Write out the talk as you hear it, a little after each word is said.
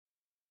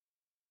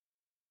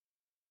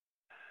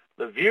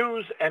The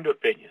views and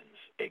opinions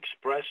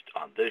expressed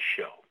on this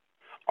show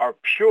are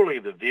purely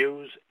the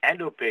views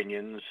and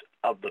opinions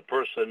of the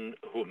person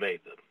who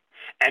made them,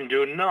 and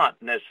do not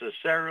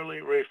necessarily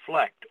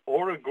reflect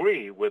or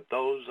agree with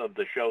those of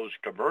the show's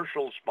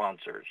commercial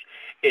sponsors,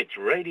 its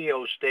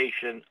radio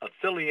station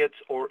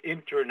affiliates, or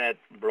internet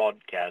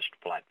broadcast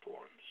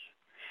platforms.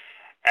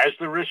 As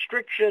the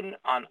restriction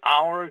on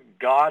our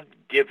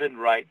God-given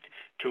right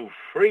to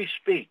free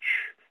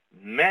speech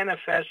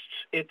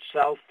manifests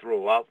itself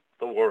throughout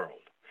the world,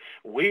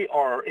 we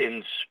are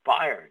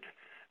inspired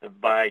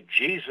by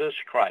Jesus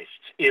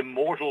Christ's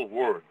immortal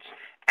words,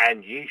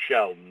 and ye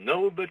shall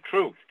know the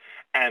truth,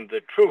 and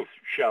the truth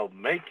shall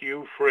make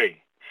you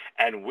free.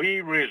 And we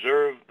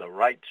reserve the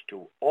rights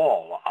to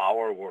all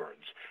our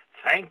words.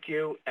 Thank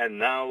you, and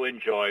now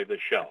enjoy the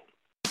show.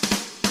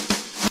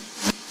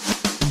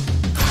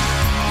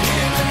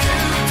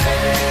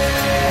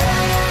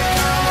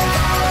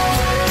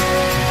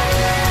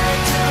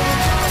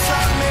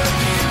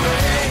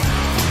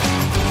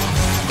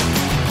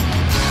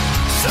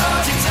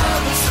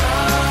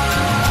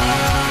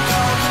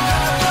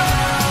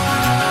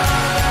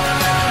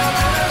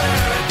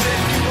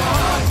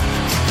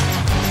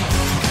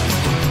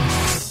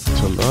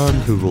 Learn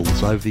who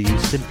rules over you,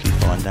 simply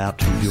find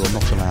out who you are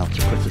not allowed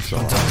to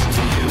criticise.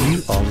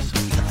 You are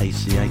listening to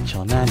ACH.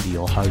 I'm Andy,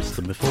 your host,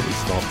 and before we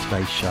start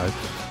today's show,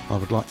 I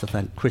would like to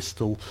thank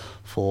Crystal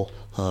for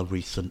her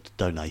recent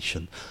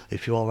donation.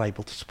 If you are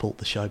able to support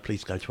the show,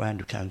 please go to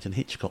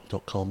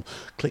andrewcarringtonhitchcock.com,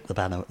 click the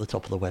banner at the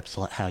top of the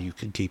website, how you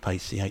can keep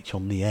ACH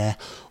on the air,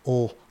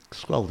 or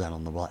scroll down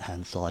on the right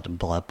hand side and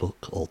buy a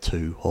book or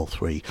two or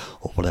three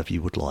or whatever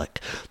you would like.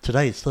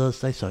 Today is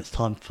Thursday, so it's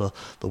time for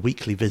the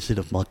weekly visit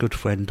of my good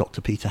friend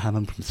Dr. Peter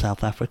Hammond from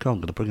South Africa. I'm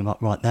going to bring him up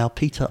right now.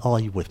 Peter, are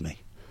you with me?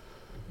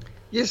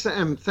 Yes, I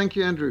am. Thank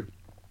you, Andrew.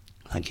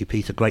 Thank you,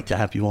 Peter. Great to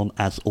have you on,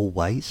 as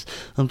always.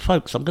 And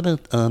folks, I'm going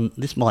to,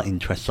 this might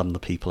interest some of the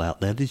people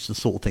out there. These are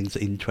the sort of things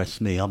that interest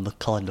me. I'm the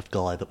kind of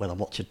guy that when I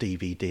watch a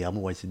DVD, I'm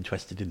always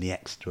interested in the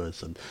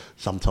extras and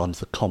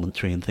sometimes the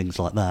commentary and things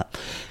like that.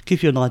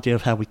 Give you an idea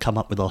of how we come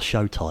up with our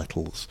show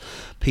titles.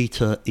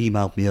 Peter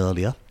emailed me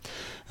earlier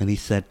and he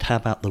said, how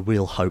about the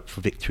real hope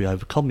for victory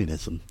over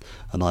communism?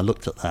 And I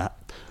looked at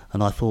that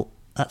and I thought,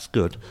 that's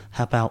good.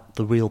 How about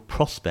the real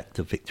prospect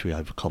of victory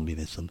over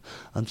communism?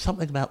 And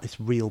something about this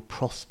real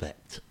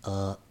prospect,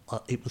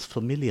 it was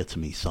familiar to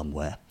me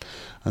somewhere.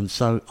 And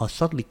so I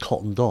suddenly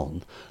cottoned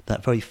on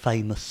that very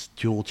famous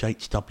George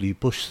H.W.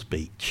 Bush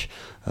speech.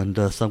 And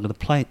so I'm going to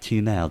play it to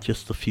you now,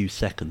 just a few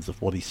seconds of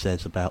what he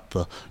says about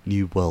the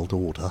New World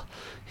Order.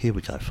 Here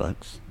we go,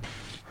 folks.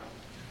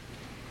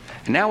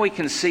 Now we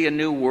can see a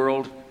new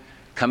world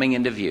coming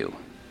into view.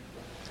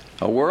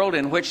 A world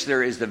in which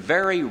there is the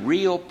very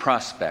real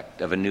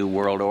prospect of a new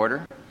world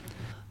order.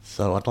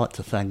 So I'd like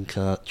to thank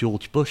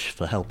George Bush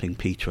for helping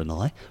Peter and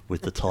I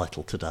with the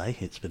title today.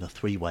 It's been a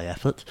three-way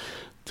effort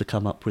to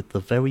come up with the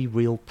very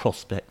real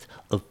prospect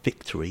of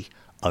victory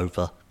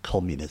over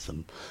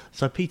communism.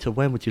 So Peter,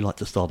 where would you like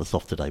to start us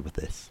off today with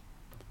this?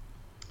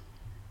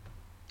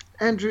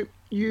 Andrew,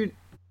 you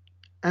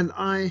and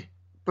I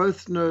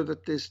both know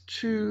that there's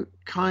two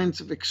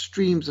kinds of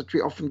extremes that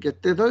we often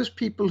get. There are those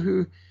people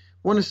who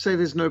want to say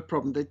there's no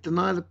problem. They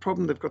deny the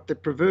problem. They've got their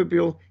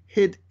proverbial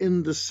head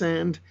in the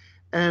sand,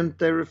 and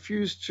they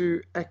refuse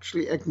to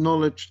actually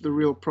acknowledge the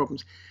real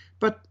problems.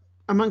 But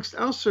amongst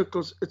our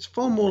circles, it's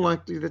far more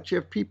likely that you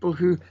have people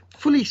who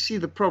fully see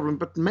the problem,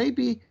 but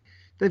maybe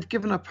they've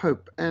given up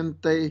hope and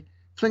they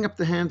fling up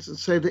their hands and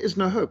say there is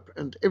no hope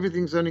and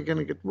everything's only going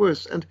to get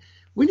worse. And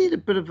we need a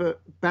bit of a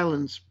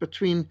balance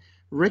between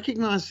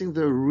recognizing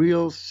the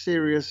real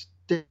serious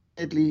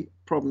deadly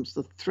problems,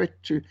 the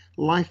threat to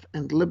life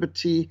and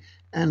liberty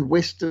and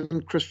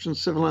Western Christian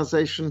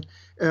civilization,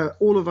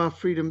 all of our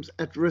freedoms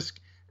at risk.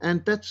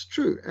 And that's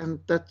true, and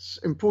that's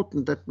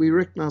important that we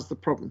recognize the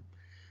problem.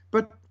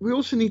 But we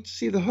also need to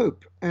see the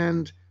hope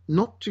and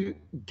not to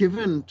give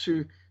in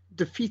to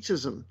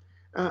defeatism.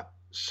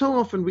 So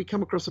often we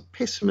come across a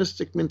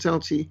pessimistic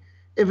mentality,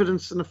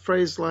 evidenced in a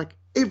phrase like,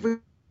 everything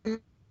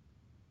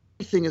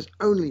is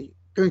only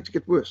going to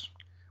get worse,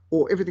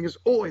 or everything is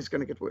always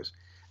going to get worse.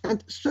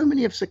 And so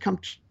many have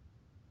succumbed.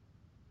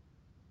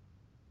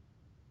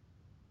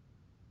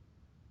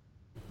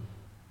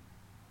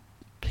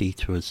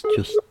 Peter has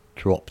just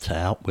dropped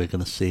out. We're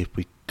going to see if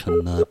we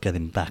can get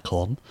him back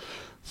on.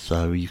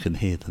 So you can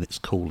hear that it's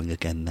calling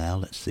again now.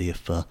 Let's see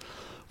if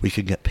we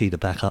can get Peter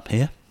back up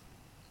here.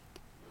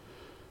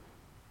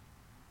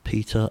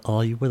 Peter,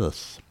 are you with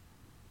us?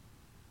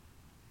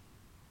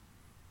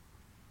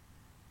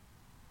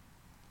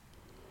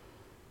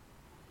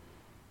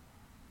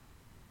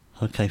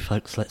 Okay,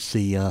 folks, let's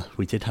see.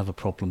 We did have a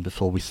problem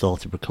before we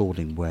started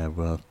recording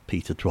where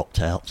Peter dropped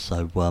out,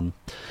 so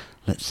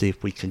let's see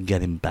if we can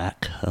get him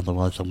back.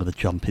 Otherwise, I'm going to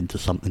jump into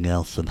something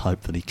else and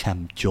hope that he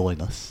can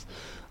join us.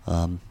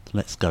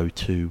 Let's go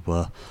to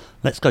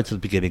the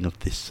beginning of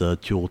this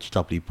George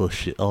W.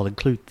 Bush. I'll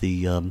include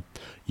the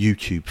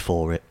YouTube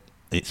for it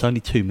It's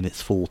only 2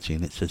 minutes 40,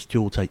 and it says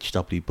George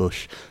H.W.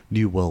 Bush,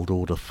 New World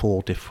Order,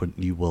 4 different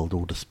New World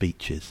Order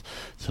speeches.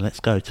 So let's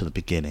go to the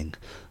beginning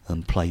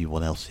and play you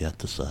what else he had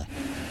to say.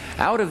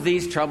 Out of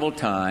these troubled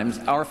times,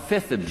 our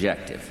fifth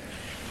objective,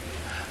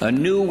 a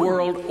new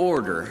world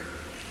order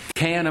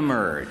can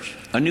emerge,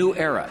 a new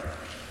era,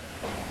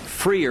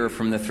 freer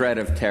from the threat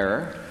of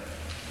terror,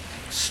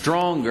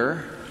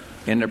 stronger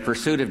in the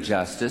pursuit of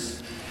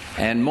justice,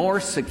 and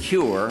more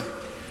secure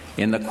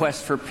in the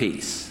quest for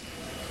peace.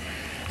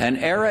 An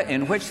era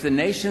in which the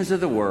nations of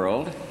the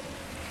world,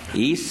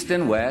 East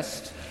and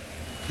West,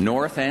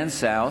 North and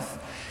South,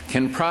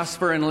 can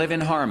prosper and live in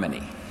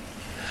harmony.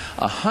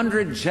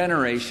 100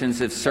 generations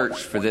have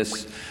searched for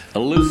this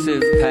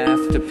elusive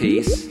path to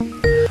peace,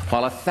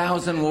 while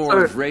 1,000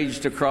 wars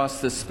raged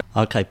across the space.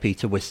 Okay,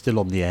 Peter, we're still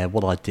on the air.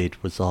 What I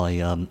did was I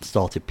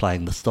started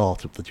playing the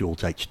start of the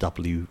George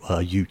H.W.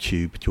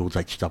 YouTube, George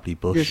H.W.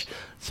 Bush. Yes.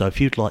 So if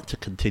you'd like to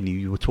continue,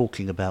 you were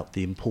talking about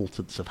the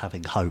importance of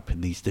having hope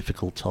in these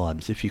difficult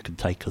times. If you can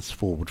take us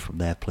forward from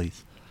there,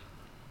 please.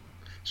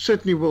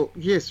 Certainly will.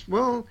 Yes.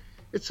 Well,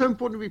 it's so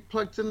important to be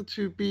plugged in,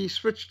 to be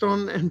switched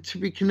on, and to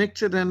be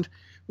connected. And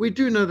we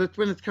do know that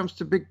when it comes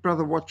to Big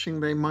Brother watching,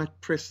 they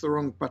might press the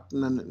wrong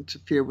button and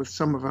interfere with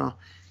some of our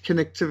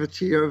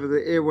connectivity over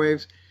the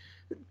airwaves.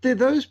 They're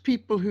those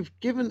people who've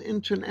given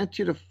into an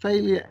attitude of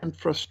failure and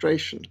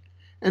frustration.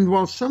 And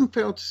while some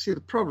fail to see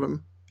the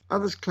problem,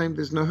 others claim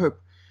there's no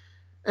hope.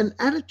 An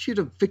attitude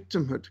of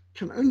victimhood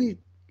can only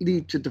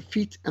lead to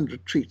defeat and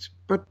retreat.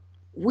 But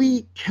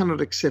we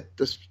cannot accept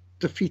this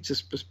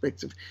defeatist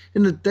perspective.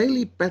 In the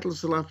daily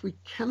battles of life, we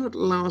cannot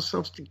allow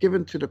ourselves to give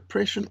in to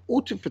depression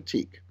or to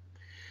fatigue.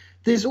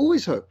 There's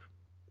always hope.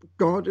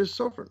 God is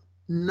sovereign.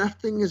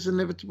 Nothing is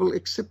inevitable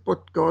except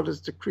what God has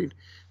decreed.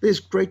 There's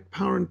great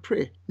power in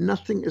prayer.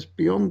 Nothing is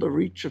beyond the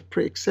reach of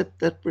prayer except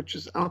that which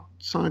is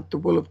outside the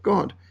will of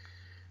God.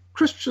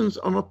 Christians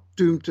are not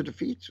doomed to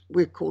defeat.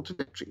 We're called to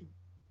victory.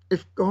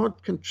 If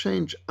God can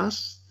change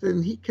us,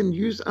 then he can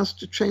use us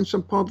to change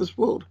some part of this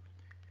world.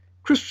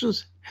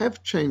 Christians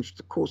have changed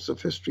the course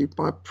of history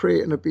by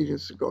prayer and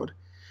obedience to God.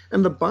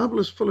 And the Bible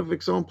is full of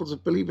examples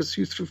of believers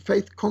who through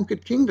faith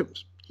conquered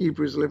kingdoms.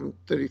 Hebrews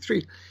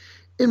 11:33.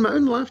 In my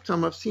own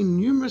lifetime, I've seen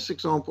numerous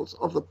examples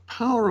of the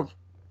power of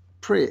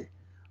prayer,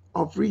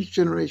 of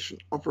regeneration,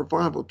 of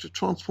revival to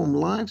transform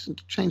lives and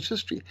to change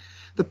history.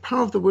 The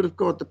power of the Word of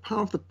God, the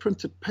power of the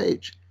printed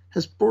page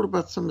has brought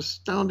about some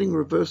astounding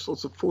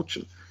reversals of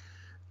fortune.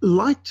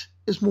 Light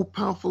is more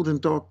powerful than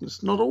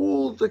darkness. Not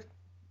all the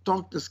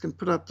darkness can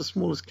put out the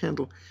smallest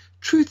candle.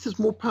 Truth is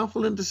more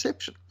powerful than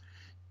deception.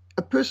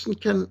 A person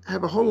can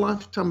have a whole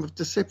lifetime of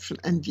deception,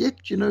 and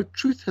yet,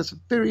 truth has a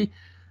very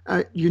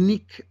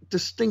unique,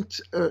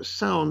 distinct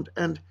sound,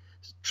 and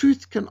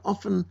truth can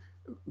often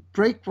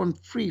break one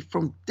free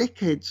from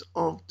decades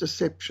of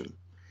deception.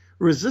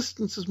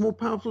 Resistance is more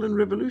powerful than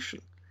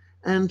revolution.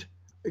 And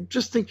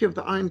just think of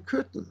the Iron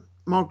Curtain.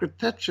 Margaret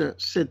Thatcher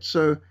said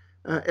so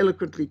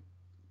eloquently.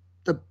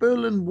 The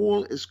Berlin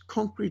Wall is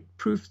concrete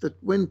proof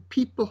that when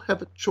people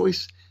have a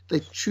choice, they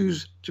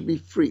choose to be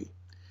free.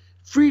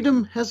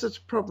 Freedom has its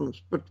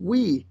problems, but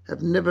we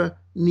have never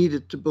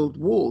needed to build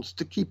walls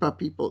to keep our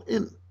people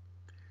in.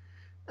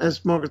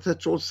 As Margaret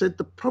Thatcher also said,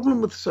 the problem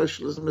with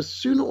socialism is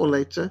sooner or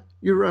later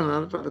you run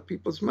out of other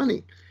people's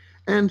money.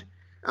 And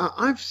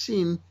I've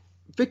seen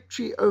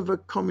victory over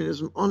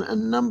communism on a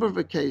number of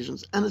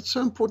occasions. And it's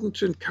so important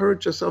to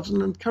encourage ourselves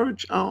and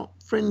encourage our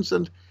friends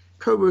and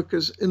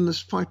co-workers in this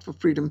fight for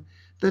freedom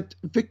that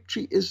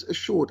victory is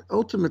assured.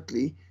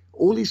 Ultimately,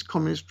 all these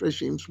communist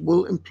regimes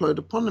will implode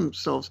upon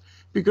themselves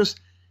because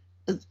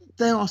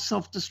they are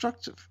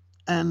self-destructive.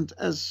 And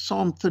as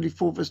Psalm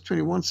 34 verse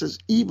 21 says,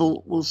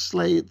 evil will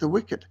slay the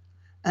wicked.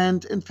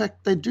 And in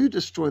fact, they do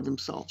destroy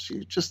themselves.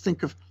 You just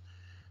think of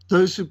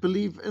those who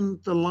believe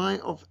in the lie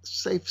of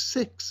safe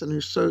sex and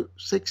who sow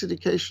sex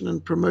education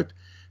and promote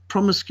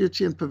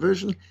promiscuity and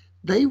perversion.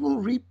 They will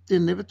reap the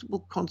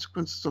inevitable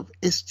consequences of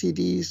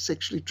STDs,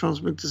 sexually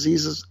transmitted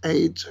diseases,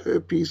 AIDS,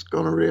 herpes,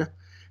 gonorrhea,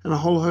 and a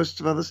whole host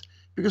of others,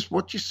 because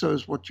what you sow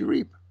is what you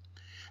reap.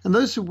 And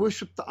those who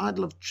worship the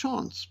idol of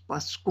chance by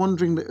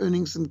squandering their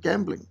earnings in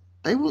gambling,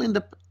 they will end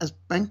up as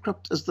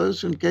bankrupt as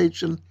those who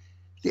engage in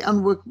the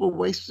unworkable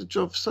wastage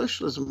of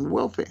socialism and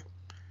welfare.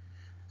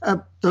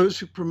 Those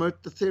who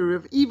promote the theory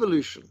of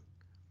evolution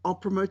are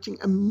promoting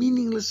a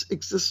meaningless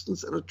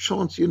existence in a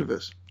chance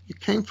universe. You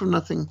came from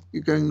nothing,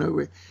 you're going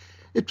nowhere.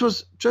 It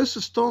was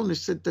Joseph Stalin who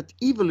said that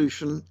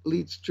evolution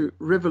leads to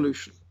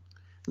revolution.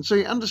 And so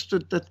he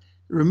understood that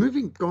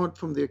removing God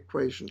from the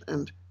equation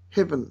and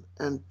heaven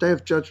and day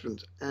of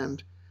judgment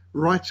and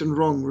right and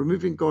wrong,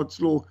 removing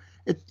God's law,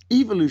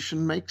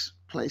 evolution makes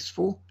place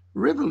for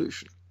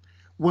revolution.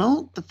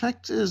 Well, the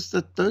fact is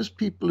that those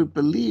people who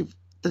believe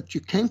that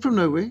you came from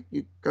nowhere,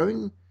 you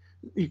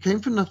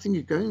came from nothing,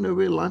 you're going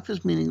nowhere, life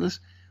is meaningless,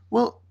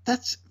 well,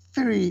 that's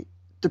very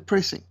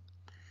depressing.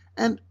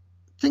 And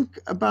think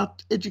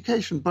about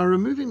education. By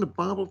removing the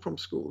Bible from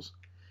schools,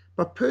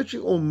 by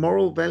purging all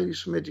moral values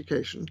from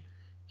education,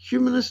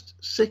 humanist,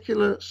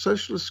 secular,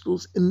 socialist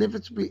schools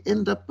inevitably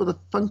end up with a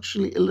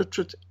functionally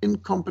illiterate,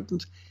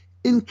 incompetent,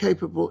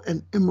 incapable,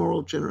 and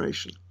immoral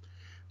generation.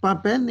 By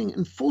abandoning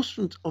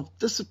enforcement of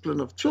discipline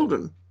of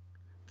children,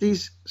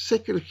 these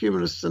secular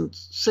humanists and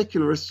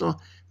secularists are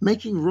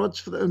making rods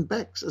for their own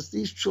backs as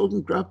these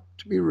children grow up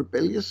to be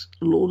rebellious,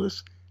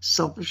 lawless,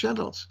 selfish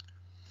adults.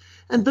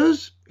 And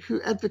those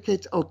who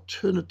advocate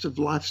alternative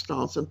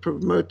lifestyles and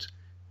promote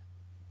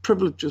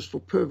privileges for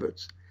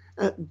perverts,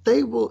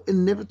 they will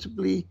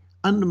inevitably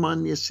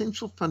undermine the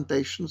essential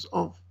foundations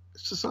of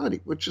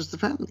society, which is the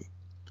family.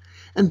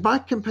 And by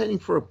campaigning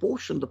for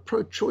abortion, the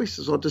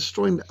pro-choicers are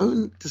destroying their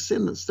own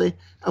descendants. They're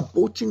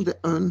aborting their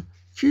own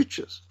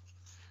futures.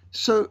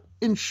 So,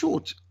 in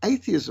short,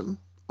 atheism,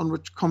 on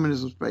which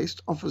communism is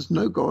based, offers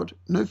no God,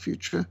 no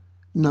future,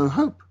 no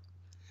hope.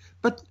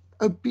 But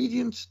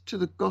obedience to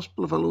the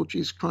gospel of our Lord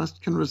Jesus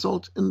Christ can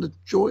result in the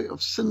joy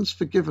of sins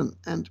forgiven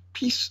and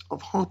peace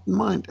of heart and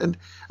mind and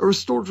a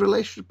restored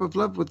relationship of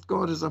love with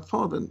God as our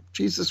Father. And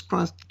Jesus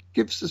Christ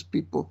gives his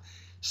people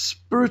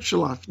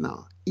spiritual life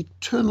now,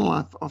 eternal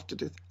life after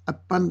death,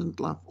 abundant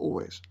life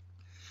always.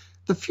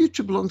 The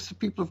future belongs to the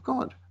people of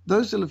God.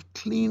 Those who live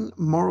clean,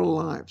 moral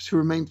lives, who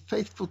remain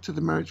faithful to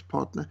the marriage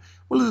partner,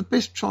 will have the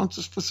best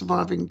chances for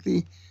surviving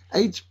the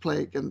AIDS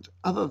plague and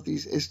other of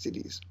these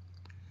STDs.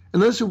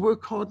 And those who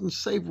work hard and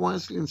save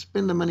wisely and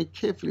spend their money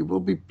carefully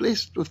will be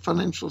blessed with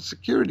financial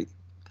security,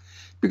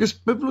 because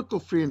biblical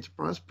free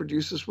enterprise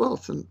produces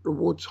wealth and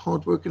rewards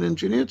hard work and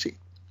ingenuity.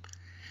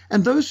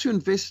 And those who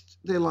invest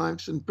their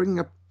lives in bringing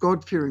up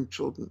God-fearing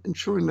children,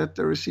 ensuring that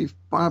they receive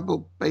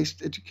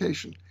Bible-based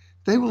education,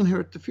 they will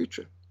inherit the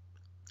future.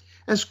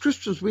 As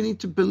Christians, we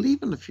need to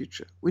believe in the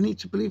future. We need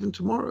to believe in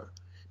tomorrow,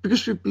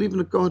 because we believe in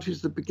a God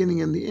who's the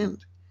beginning and the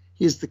end.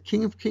 He is the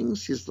King of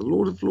Kings, he is the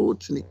Lord of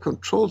Lords, and he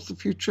controls the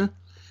future,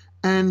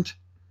 and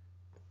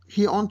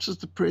he answers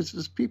the prayers of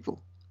his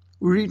people.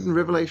 We read in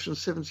Revelation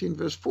 17,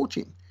 verse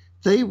 14,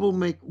 they will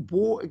make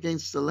war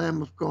against the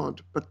Lamb of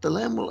God, but the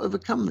Lamb will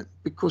overcome them,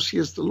 because he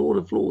is the Lord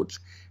of Lords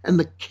and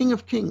the King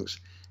of Kings,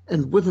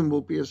 and with him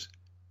will be his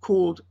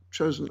called,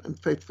 chosen, and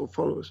faithful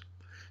followers.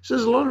 So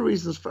there's a lot of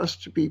reasons for us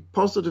to be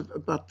positive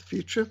about the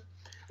future.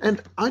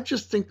 And I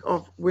just think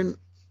of when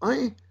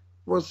I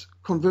was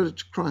converted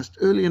to Christ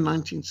early in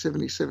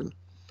 1977,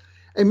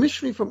 a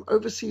missionary from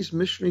Overseas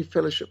Missionary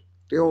Fellowship,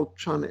 the old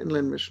China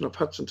Inland Mission of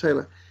Hudson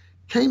Taylor,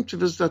 came to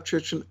visit our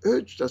church and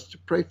urged us to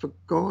pray for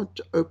God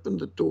to open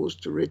the doors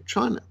to Red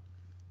China.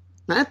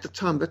 Now, at the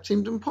time, that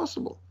seemed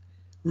impossible.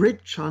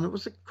 Red China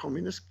was a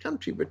communist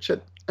country which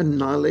had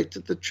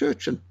annihilated the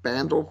church and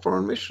banned all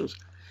foreign missions.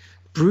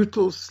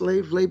 Brutal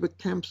slave labor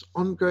camps,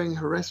 ongoing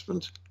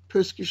harassment,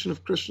 persecution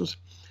of Christians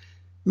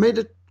made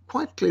it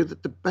quite clear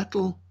that the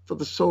battle for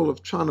the soul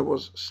of China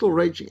was still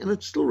raging, and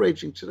it's still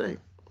raging today.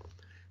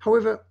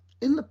 However,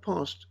 in the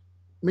past,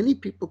 many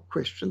people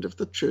questioned if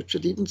the church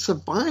had even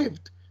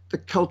survived the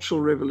Cultural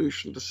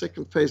Revolution, the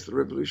second phase of the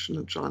revolution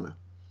in China.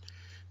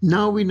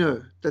 Now we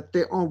know that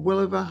there are well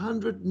over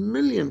 100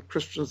 million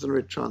Christians in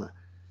Red China,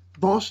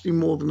 vastly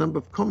more than the number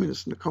of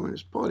communists in the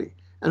Communist Party,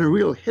 and a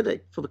real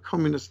headache for the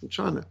communists in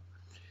China.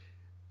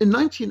 In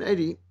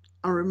 1980,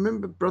 I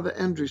remember Brother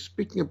Andrew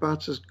speaking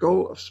about his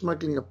goal of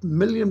smuggling 1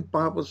 million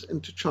Bibles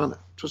into China.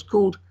 It was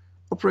called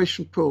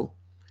Operation Pearl,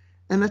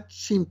 and that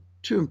seemed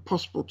too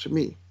impossible to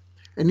me.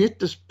 And yet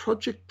this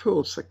Project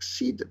Pearl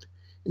succeeded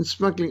in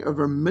smuggling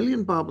over 1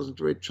 million Bibles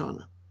into Red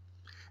China.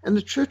 And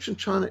the church in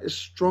China is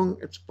strong,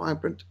 it's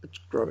vibrant, it's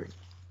growing.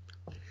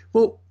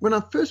 Well, when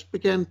I first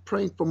began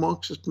praying for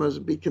Marxist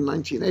Mozambique in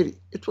 1980,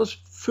 it was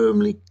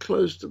firmly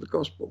closed to the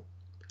gospel.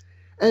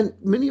 And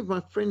many of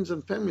my friends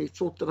and family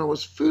thought that I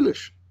was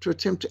foolish to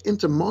attempt to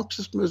enter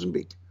Marxist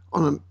Mozambique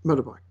on a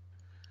motorbike,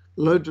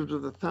 loaded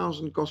with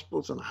 1,000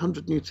 Gospels and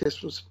 100 New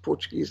Testaments in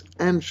Portuguese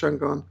and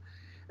Shangaan,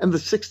 and the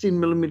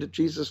 16mm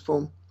Jesus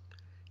film.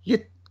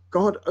 Yet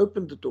God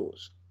opened the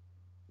doors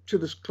to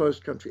this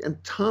closed country,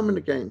 and time and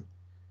again,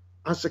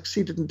 I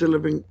succeeded in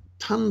delivering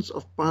tons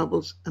of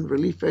Bibles and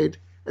relief aid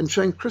and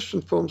showing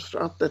Christian films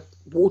throughout that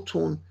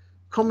war-torn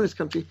communist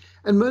country.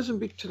 And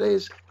Mozambique today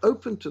is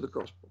open to the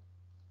gospel.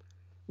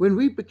 When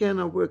we began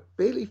our work,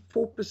 barely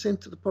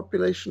 4% of the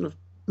population of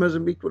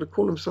Mozambique would have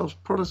called themselves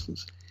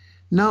Protestants.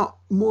 Now,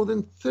 more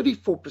than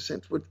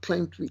 34% would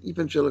claim to be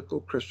evangelical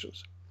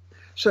Christians.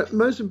 So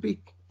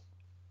Mozambique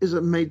is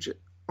a major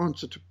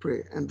answer to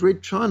prayer. And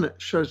Red China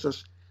shows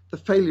us the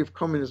failure of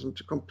communism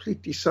to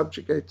completely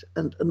subjugate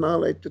and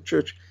annihilate the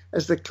church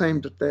as they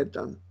claimed that they had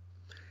done.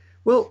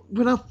 Well,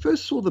 when I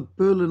first saw the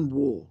Berlin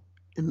Wall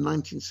in the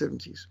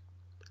 1970s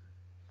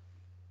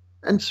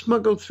and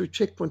smuggled through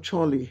Checkpoint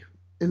Charlie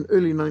in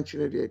early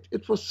 1988,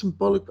 it was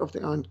symbolic of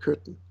the Iron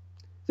Curtain.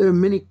 There were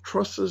many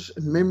crosses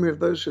in memory of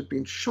those who had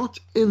been shot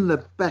in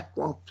the back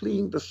while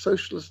fleeing the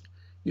socialist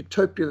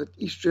utopia that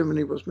East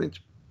Germany was meant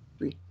to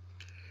be.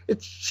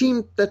 It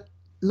seemed that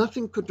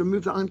nothing could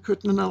remove the Iron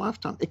Curtain in our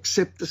lifetime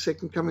except the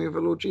second coming of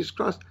our Lord Jesus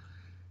Christ.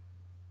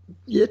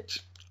 Yet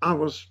I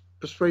was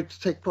persuaded to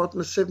take part in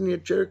the 7-year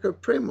Jericho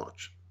prayer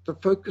march, the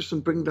focus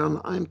on bringing down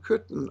the Iron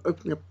Curtain and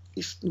opening up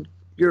Eastern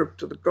Europe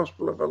to the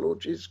gospel of our Lord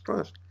Jesus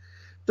Christ.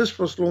 This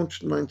was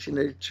launched in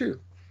 1982.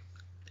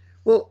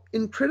 Well,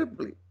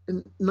 incredibly,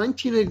 in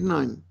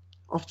 1989,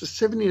 after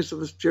 7 years of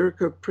this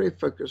Jericho prayer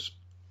focus,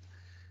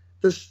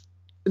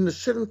 in the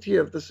 7th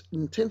year of this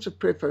intensive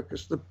prayer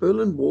focus, the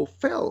Berlin Wall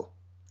fell,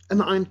 and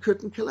the Iron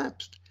Curtain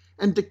collapsed,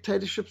 and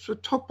dictatorships were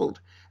toppled,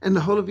 and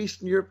the whole of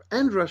Eastern Europe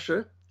and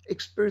Russia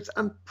experienced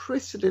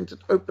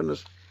unprecedented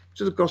openness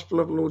to the gospel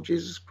of the Lord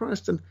Jesus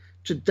Christ. And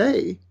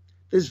today,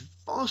 there's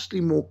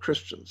vastly more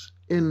Christians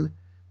in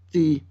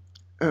the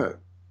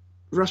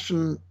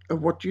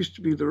what used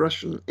to be the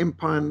Russian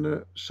Empire and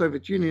the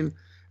Soviet Union,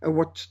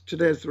 what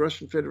today is the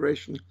Russian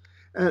Federation.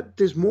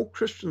 There's more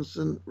Christians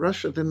in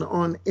Russia than there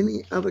are in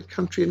any other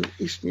country in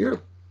Eastern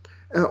Europe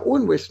or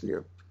in Western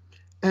Europe.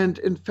 And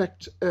in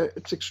fact,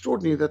 it's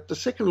extraordinary that the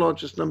second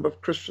largest number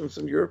of Christians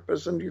in Europe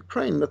is in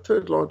Ukraine. The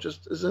third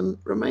largest is in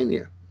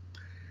Romania.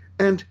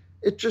 And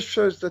it just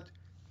shows that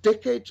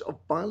decades of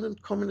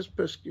violent communist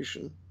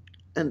persecution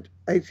and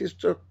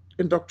atheist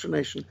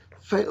indoctrination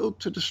failed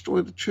to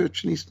destroy the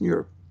church in Eastern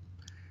Europe.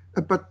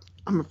 But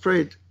I'm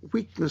afraid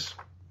weakness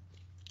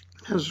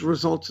has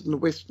resulted in the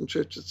Western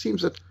church. It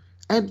seems that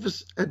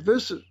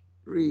adversity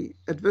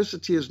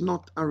is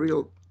not our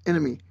real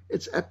enemy,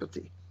 it's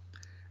apathy.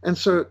 And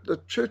so the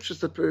churches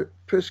that were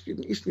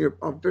persecuted in Eastern Europe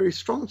are very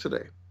strong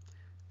today.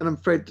 And I'm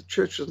afraid the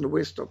churches in the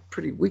West are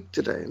pretty weak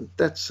today, and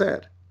that's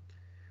sad.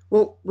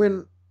 Well,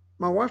 when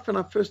my wife and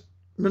I first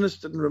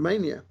ministered in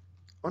Romania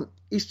on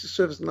Easter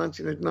service in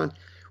 1989,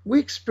 we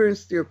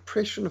experienced the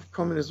oppression of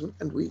communism,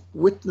 and we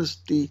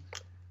witnessed the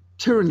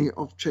tyranny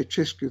of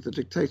Ceausescu, the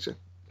dictator.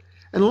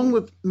 And along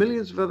with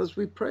millions of others,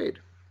 we prayed.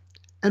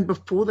 And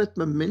before that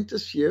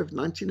momentous year of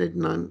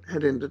 1989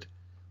 had ended,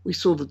 we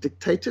saw the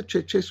dictator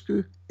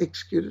Ceausescu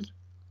executed,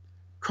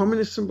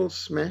 communist symbols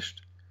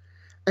smashed,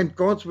 and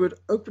God's word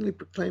openly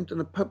proclaimed in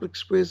the public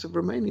squares of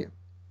Romania.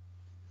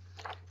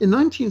 In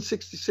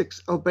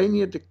 1966,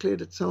 Albania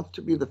declared itself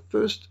to be the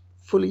first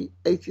fully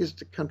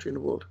atheistic country in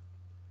the world.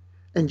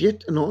 And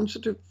yet, in answer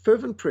to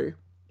fervent prayer,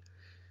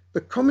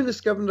 the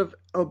communist government of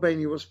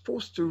Albania was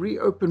forced to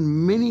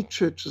reopen many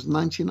churches in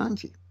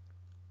 1990.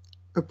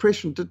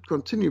 Oppression did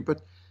continue,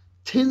 but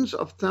tens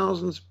of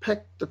thousands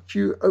packed the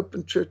few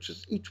open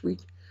churches each week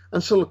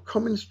until a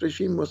communist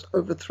regime was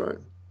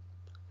overthrown.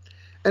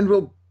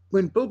 And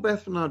when Bill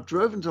Bath and I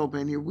drove into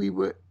Albania, we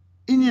were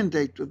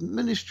inundated with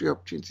ministry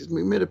opportunities.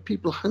 We met a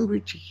people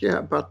hungry to hear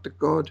about the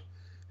God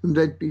whom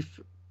they'd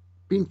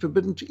been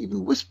forbidden to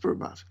even whisper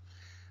about.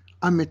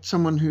 I met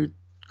someone who'd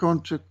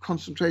gone to a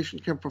concentration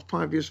camp for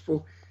 5 years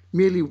for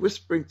merely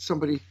whispering to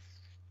somebody,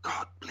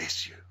 God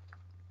bless you.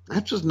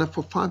 That was enough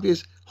for 5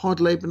 years hard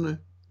labor in a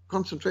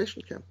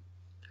concentration camp.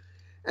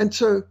 And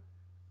so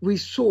we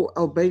saw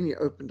Albania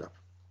opened up.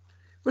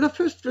 When I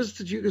first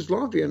visited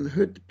Yugoslavia and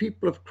heard the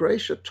people of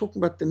Croatia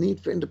talking about the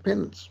need for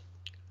independence,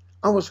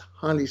 I was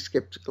highly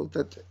skeptical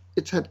that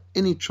it had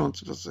any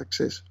chance of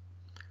success.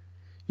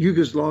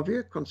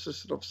 Yugoslavia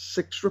consisted of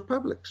 6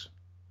 republics,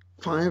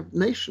 5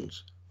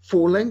 nations,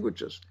 4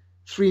 languages,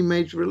 3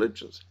 major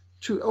religions,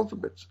 2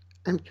 alphabets,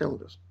 and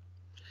calendars.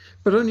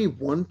 But only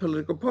one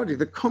political party,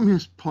 the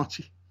Communist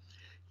Party.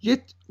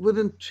 Yet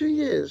within 2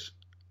 years,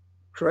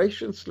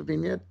 Croatia and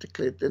Slovenia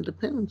declared their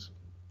independence.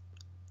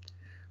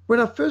 When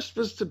I first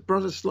visited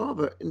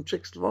Bratislava in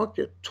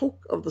Czechoslovakia,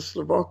 talk of the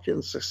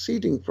Slovakians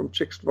seceding from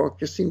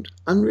Czechoslovakia seemed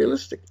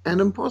unrealistic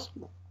and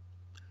impossible.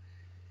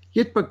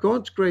 Yet by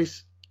God's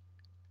grace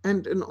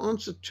and in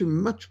answer to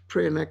much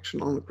prayer and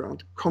action on the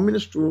ground,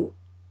 communist rule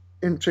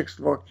in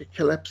Czechoslovakia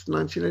collapsed in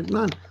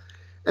 1989.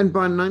 And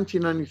by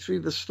 1993,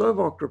 the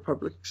Slovak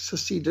Republic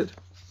seceded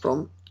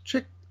from the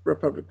Czech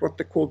Republic, what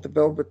they called the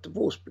Velvet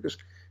Divorce, because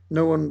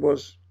no one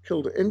was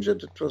killed or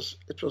injured. It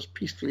was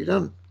peacefully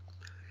done.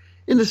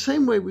 In the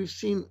same way, we've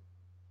seen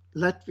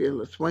Latvia,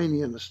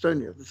 Lithuania, and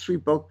Estonia, the 3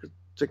 Baltic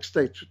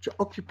states, which are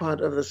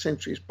occupied over the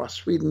centuries by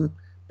Sweden,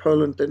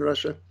 Poland, and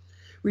Russia.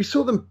 We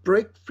saw them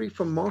break free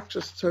from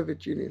Marxist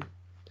Soviet Union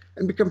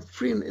and become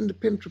free and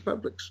independent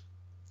republics.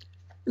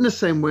 In the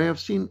same way, I've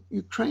seen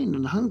Ukraine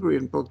and Hungary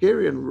and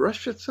Bulgaria and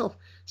Russia itself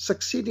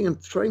succeeding in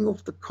throwing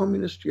off the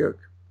communist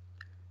yoke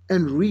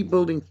and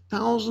rebuilding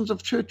thousands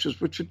of churches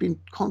which had been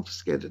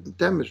confiscated and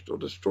damaged or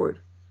destroyed.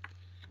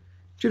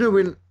 Do you know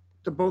when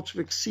the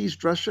Bolsheviks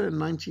seized Russia in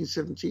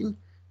 1917,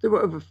 there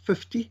were over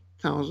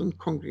 50,000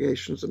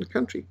 congregations in the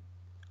country.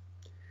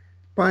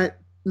 By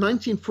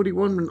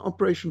 1941, when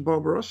Operation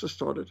Barbarossa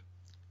started,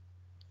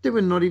 there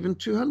were not even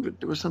 200.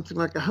 There was something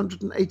like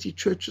 180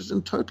 churches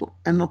in total,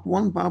 and not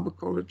one Bible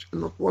college, and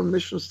not one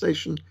mission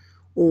station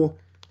or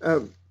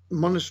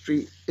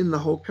monastery in the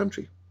whole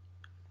country.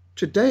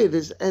 Today,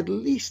 there's at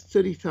least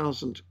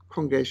 30,000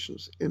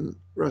 congregations in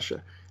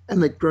Russia,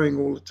 and they're growing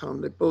all the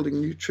time. They're building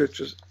new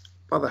churches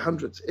by the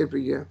hundreds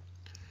every year.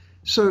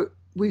 So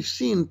we've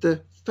seen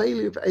the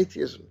failure of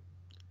atheism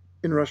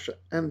in Russia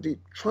and the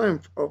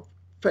triumph of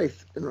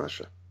faith in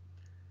Russia,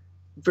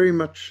 very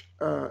much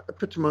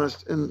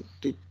epitomized in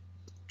the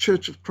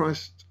Church of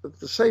Christ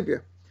the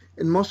Savior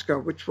in Moscow,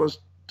 which was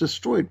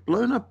destroyed,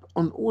 blown up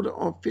on order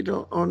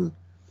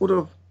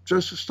of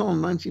Joseph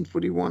Stalin,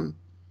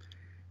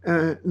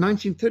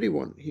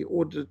 1931, he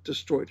ordered it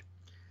destroyed.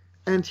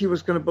 And he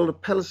was going to build a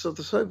palace of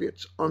the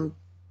Soviets on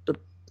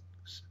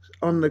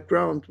the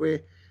ground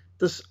where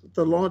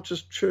the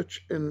largest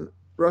church in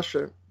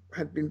Russia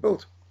had been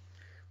built.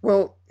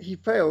 Well, he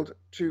failed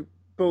to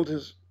build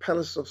his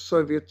palace of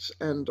Soviets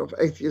and of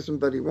atheism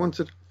that he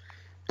wanted.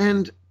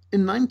 And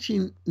in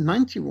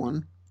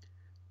 1991,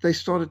 they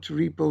started to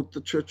rebuild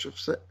the Church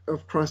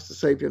of Christ the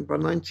Savior. And by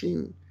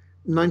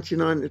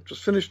 1999, it was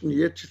finished. In the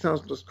year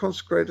 2000, it was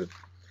consecrated.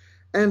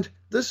 And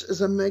this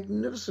is a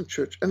magnificent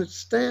church. And it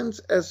stands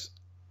as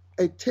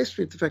a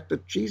testimony to the fact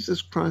that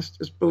Jesus Christ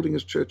is building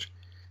his church,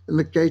 and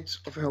the gates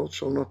of hell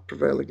shall not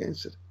prevail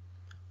against it.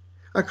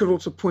 I could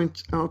also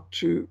point out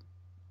to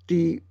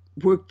the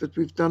work that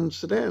we've done in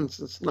Sudan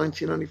since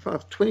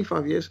 1995,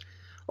 25 years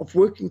of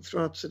working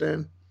throughout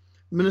Sudan,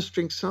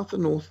 ministering south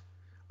and north.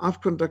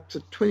 I've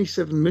conducted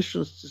 27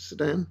 missions to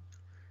Sudan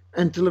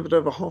and delivered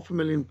over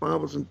 500,000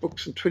 Bibles and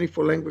books in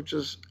 24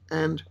 languages.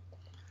 And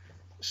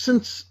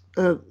since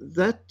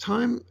that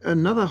time,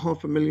 another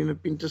 500,000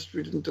 have been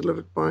distributed and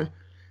delivered by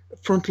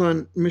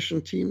frontline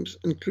mission teams,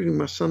 including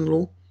my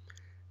son-in-law.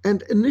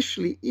 And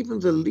initially, even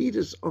the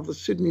leaders of the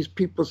Sudanese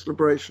People's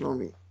Liberation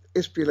Army,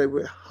 SPLA,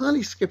 were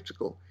highly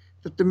skeptical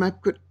that the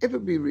map could ever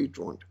be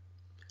redrawn.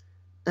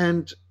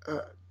 And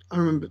I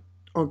remember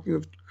arguing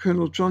with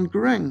Colonel John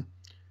Garang,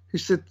 who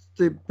said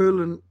the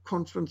Berlin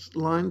Conference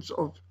lines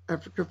of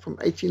Africa from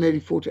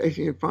 1884 to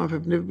 1885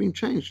 have never been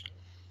changed,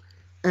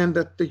 and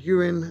that the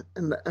UN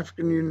and the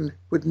African Union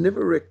would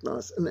never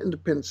recognize an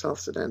independent South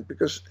Sudan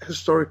because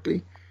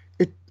historically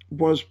it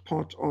was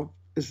part of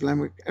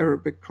Islamic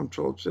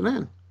Arabic-controlled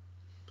Sudan.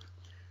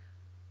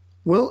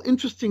 Well,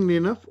 interestingly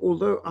enough,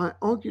 although I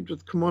argued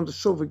with Commander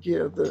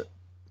Silvergear,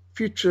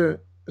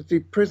 the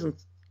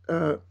present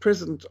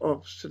president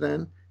of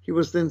Sudan, he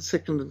was then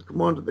second in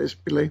command of the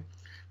SPLA,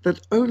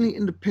 that only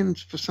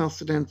independence for South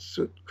Sudan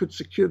could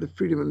secure the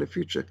freedom in the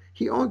future.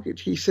 He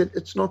argued, he said,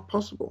 it's not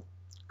possible.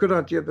 Good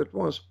idea that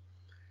was.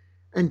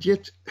 And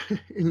yet,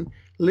 in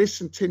less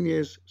than 10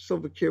 years,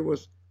 Salva Kiir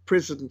was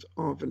president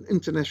of an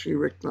internationally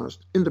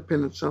recognized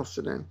independent South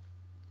Sudan.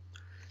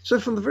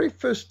 So from the very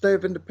first day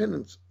of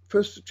independence,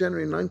 1st of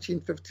January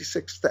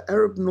 1956, the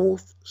Arab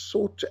North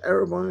sought to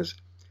Arabize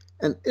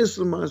and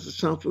Islamize the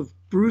South with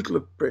brutal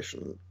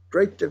oppression,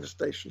 great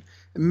devastation,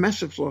 and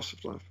massive loss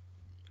of life.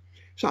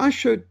 So I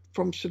showed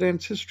from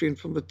Sudan's history and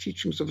from the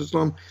teachings of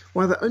Islam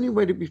why the only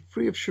way to be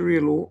free of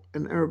Sharia law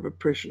and Arab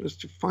oppression is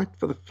to fight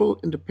for the full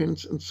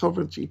independence and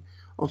sovereignty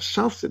of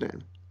South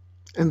Sudan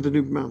and the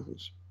Nuba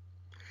Mountains.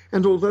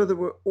 And although they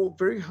were all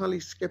very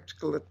highly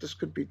skeptical that this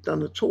could be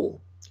done at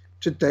all,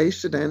 today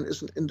Sudan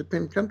is an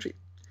independent country,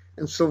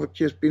 and Salva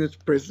Kiir has been its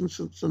president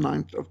since the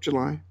 9th of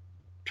July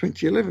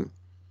 2011.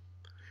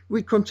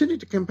 We continue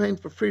to campaign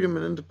for freedom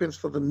and independence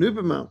for the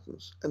Nuba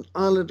Mountains, an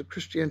island of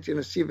Christianity and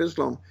a sea of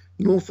Islam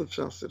north of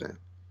South Sudan.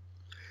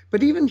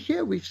 But even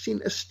here, we've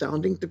seen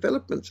astounding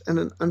developments and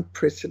an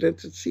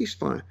unprecedented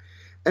ceasefire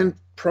and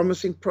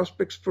promising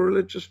prospects for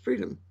religious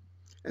freedom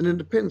and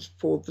independence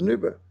for the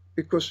Nuba,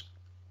 because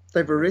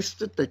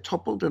they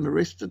toppled and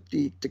arrested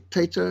the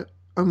dictator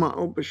Omar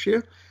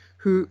al-Bashir,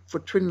 who for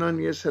 29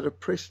 years had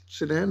oppressed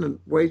Sudan and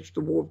waged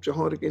the war of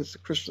jihad against the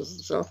Christians in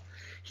the south.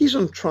 He's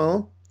on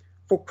trial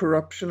for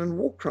corruption and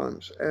war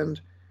crimes,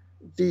 and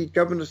the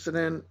government of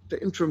Sudan,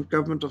 the interim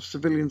government of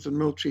civilians and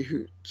military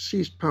who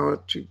seized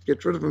power to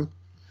get rid of him,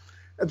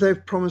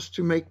 they've promised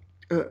to make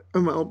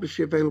Omar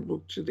al-Bashir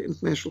available to the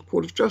International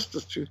Court of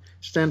Justice to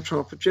stand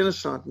trial for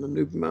genocide in the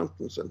Nuba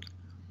Mountains and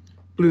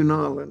Blue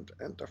Nile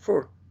and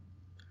Darfur.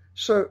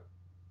 So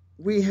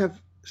we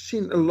have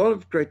seen a lot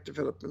of great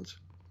developments,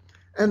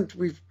 and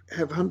we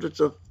have hundreds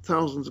of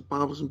thousands of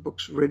Bibles and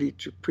books ready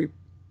to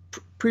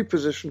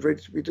pre-positioned,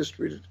 ready to be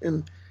distributed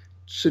in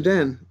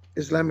Sudan,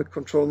 Islamic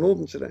controlled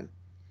northern Sudan.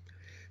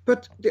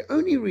 But the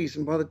only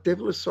reason why the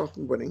devil is so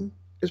often winning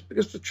is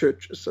because the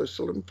church is so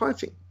seldom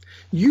fighting.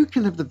 You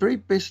can have the very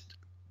best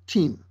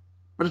team,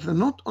 but if they're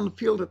not on the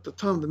field at the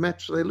time of the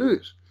match, they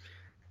lose.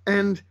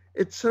 And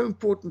it's so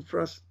important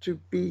for us to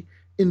be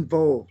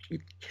involved. You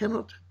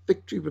cannot have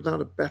victory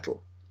without a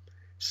battle.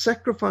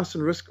 Sacrifice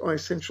and risk are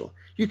essential.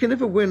 You can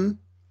never win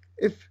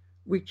if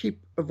we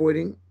keep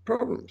avoiding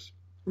problems.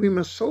 We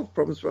must solve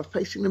problems by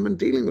facing them and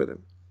dealing with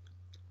them.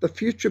 The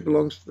future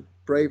belongs to the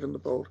brave and the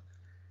bold.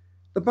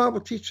 The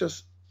Bible teaches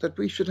us that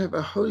we should have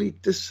a holy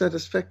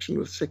dissatisfaction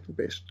with second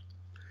best.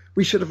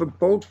 We should have a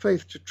bold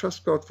faith to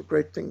trust God for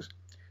great things,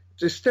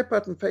 to step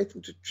out in faith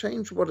and to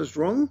change what is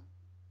wrong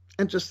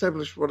and to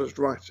establish what is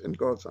right in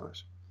God's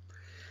eyes.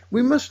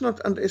 We must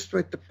not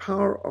underestimate the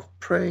power of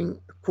praying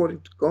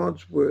according to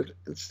God's word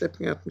and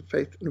stepping out in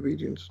faith and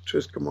obedience to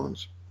his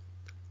commands.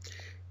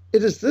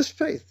 It is this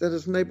faith that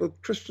has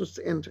enabled Christians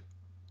to end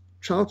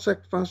child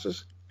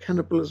sacrifices,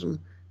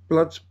 cannibalism,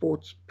 blood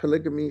sports,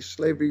 polygamy,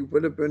 slavery,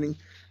 widow burning,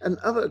 and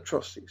other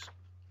atrocities.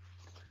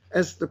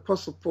 As the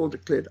Apostle Paul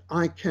declared,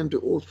 I can do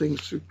all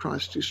things through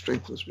Christ who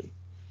strengthens me.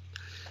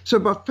 So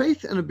by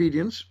faith and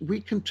obedience,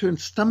 we can turn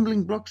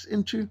stumbling blocks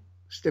into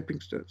stepping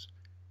stones,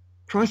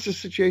 crisis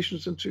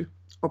situations into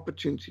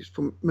opportunities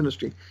for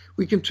ministry.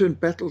 We can turn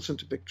battles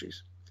into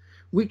victories.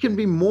 We can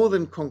be more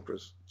than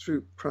conquerors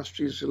through Christ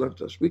Jesus who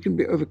loved us. We can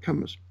be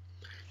overcomers.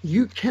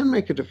 You can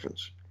make a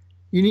difference.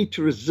 You need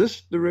to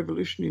resist the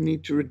revolution. You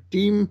need to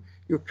redeem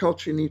your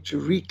culture. You need to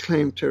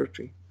reclaim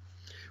territory.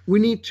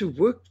 We need to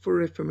work for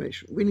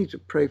reformation. We need to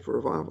pray for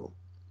revival.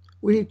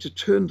 We need to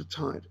turn the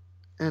tide.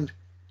 And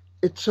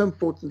it's so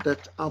important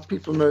that our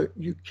people know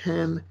you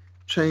can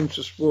change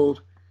this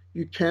world.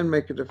 You can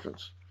make a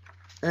difference.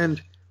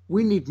 And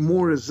we need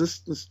more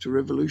resistance to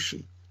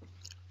revolution.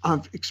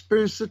 I've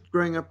experienced it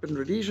growing up in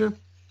Rhodesia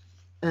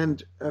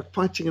and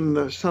fighting in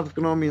the South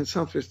African Army in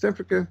Southwest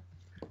Africa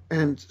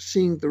and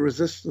seeing the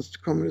resistance to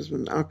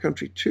communism in our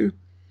country too,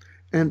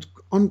 and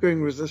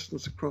ongoing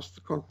resistance across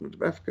the continent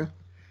of Africa.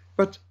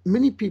 But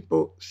many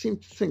people seem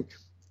to think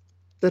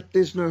that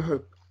there's no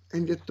hope,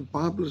 and yet the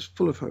Bible is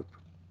full of hope.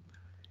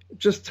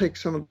 Just take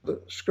some of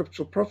the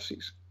scriptural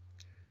prophecies.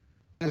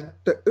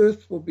 That the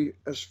earth will be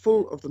as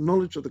full of the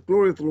knowledge of the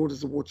glory of the Lord as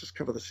the waters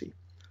cover the sea.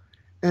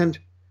 And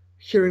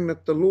hearing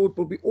that the Lord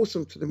will be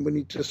awesome to them when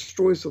he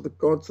destroys all the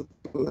gods of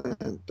the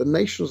land. The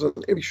nations on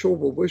every shore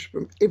will worship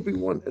him,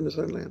 everyone in his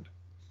own land.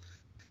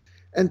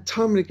 And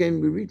time and again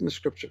we read in the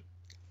scripture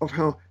of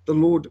how the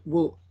Lord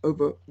will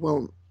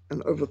overwhelm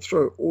and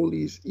overthrow all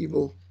these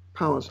evil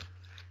powers.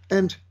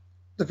 And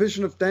the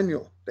vision of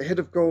Daniel, the head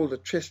of gold, the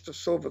chest of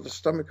silver, the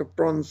stomach of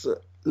bronze,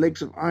 the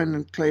legs of iron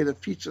and clay, the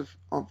feet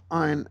of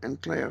iron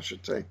and clay, I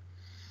should say.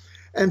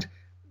 And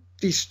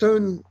the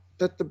stone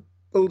that the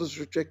builders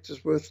reject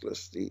as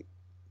worthless, the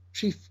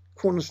chief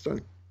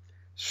cornerstone,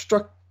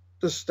 struck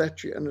the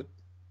statue and it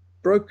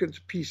broke into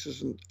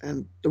pieces,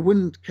 and the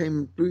wind came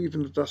and blew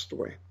even the dust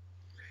away.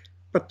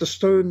 But the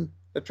stone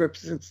that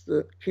represents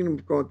the kingdom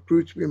of God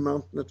grew to be a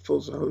mountain that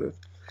fills the whole earth.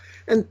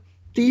 And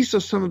these are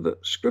some of the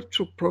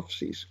scriptural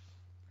prophecies.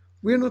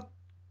 We're not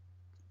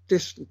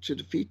destined to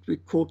defeat, we're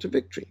called to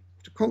victory,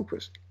 to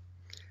conquest.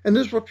 And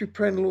this is what we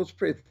pray in the Lord's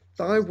Prayer: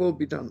 thy will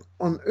be done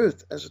on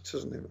earth as it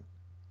is in heaven.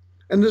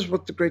 And this is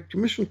what the Great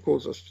Commission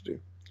calls us to do.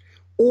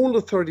 All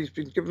authority has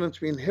been given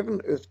unto me in heaven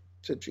and earth,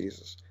 said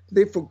Jesus.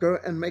 Therefore go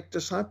and make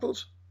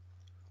disciples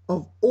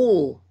of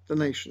all the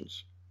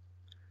nations,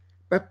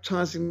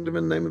 baptizing them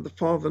in the name of the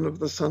Father and of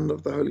the Son and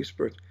of the Holy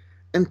Spirit,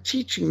 and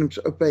teaching them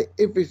to obey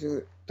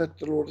everything that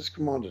the Lord has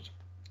commanded.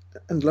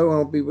 And lo,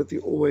 I'll be with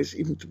you always,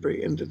 even to the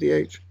very end of the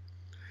age.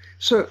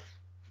 So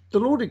the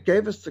Lord who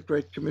gave us the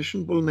Great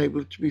Commission will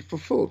enable it to be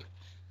fulfilled.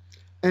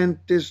 And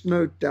there's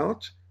no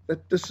doubt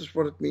that this is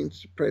what it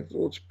means to pray the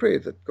Lord's Prayer,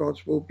 that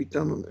God's will be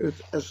done on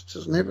earth as it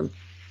is in heaven.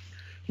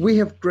 We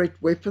have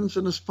great weapons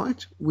in this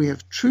fight. We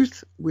have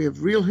truth. We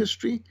have real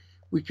history.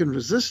 We can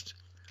resist.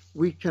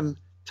 We can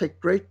take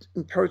great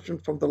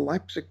encouragement from the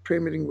Leipzig prayer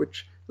meeting,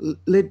 which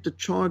led the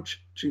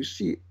charge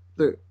to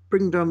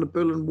bring down the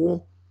Berlin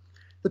Wall.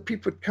 The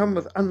people would come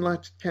with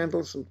unlighted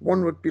candles, and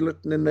one would be lit,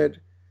 and then they'd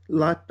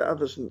light the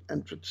others, and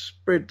it would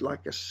spread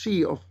like a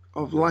sea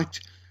of light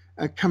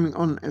coming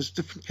on as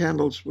different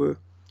candles were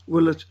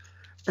lit.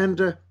 And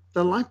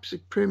the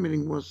Leipzig prayer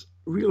meeting was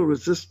real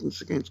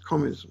resistance against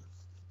communism,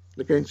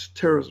 against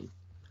terrorism.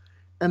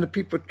 And the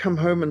people would come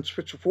home and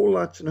switch off all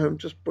lights in home,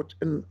 just put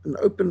in an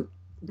open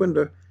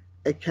window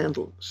a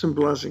candle,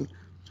 symbolizing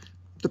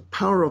the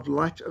power of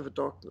light over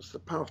darkness, the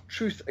power of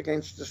truth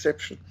against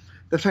deception,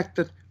 the fact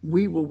that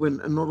we will win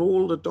and not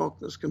all the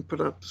darkness can put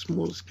out the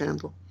smallest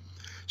candle.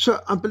 So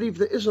I believe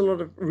there is a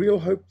lot of real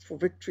hope for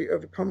victory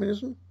over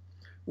communism.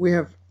 We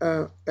have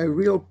a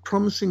real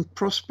promising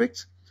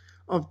prospect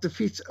of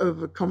defeat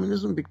over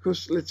communism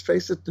because, let's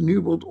face it, the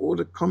New World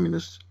Order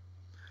communists,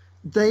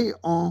 they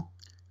are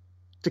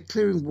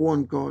declaring war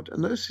on God,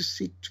 and those who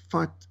seek to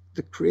fight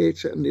the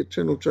Creator and the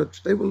eternal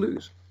Judge, they will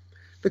lose.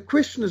 The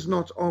question is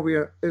not,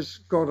 is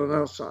God on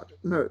our side?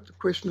 No, the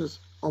question is,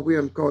 are we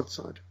on God's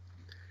side?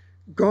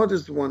 God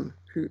is the one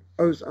who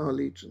owes our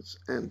allegiance,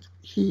 and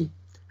he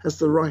has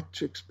the right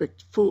to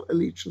expect full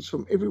allegiance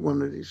from everyone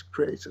that he's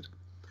created.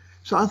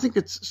 So I think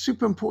it's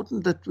super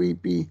important that we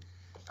be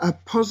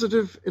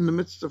positive in the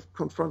midst of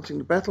confronting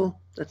the battle,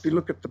 that we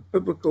look at the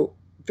biblical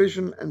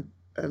vision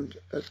and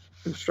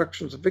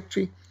instructions of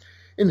victory.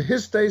 In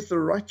his days, the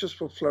righteous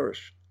will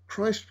flourish.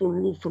 Christ will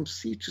rule from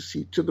sea to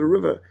sea, to the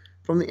river,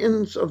 from the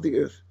ends of the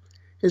earth.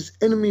 His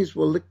enemies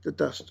will lick the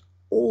dust.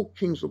 All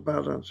kings will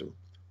bow down to him.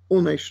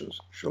 All nations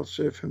shall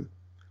serve him.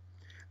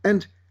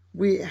 And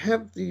we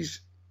have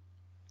these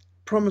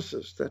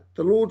promises that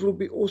the Lord will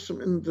be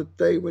awesome in the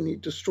day when he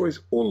destroys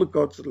all the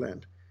gods of the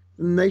land.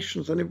 The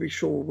nations on every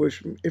shore will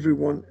worship him,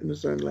 everyone in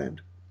his own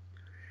land.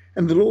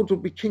 And the Lord will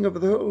be king over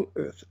the whole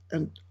earth.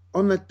 And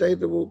on that day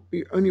there will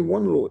be only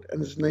one Lord,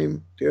 and his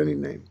name the only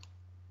name.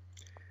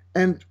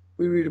 And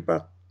we read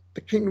about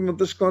the kingdom of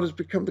this God has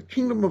become the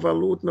kingdom of our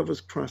Lord and of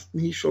his Christ,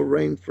 and he shall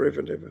reign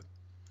forever and ever.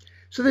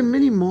 So there are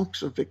many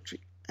marks of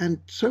victory and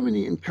so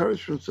many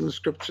encouragements in the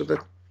scripture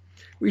that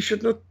we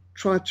should not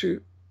try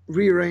to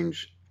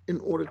rearrange in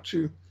order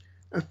to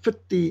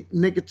fit the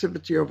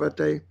negativity of our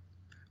day.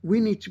 We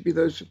need to be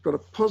those who've got a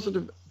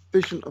positive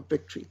vision of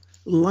victory,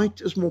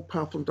 Light is more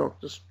powerful than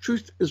darkness.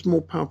 Truth is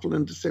more powerful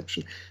than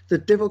deception. The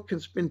devil can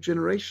spend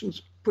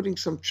generations putting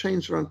some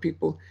chains around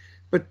people,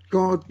 but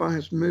God, by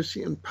his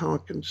mercy and power,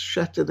 can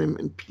shatter them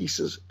in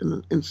pieces in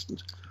an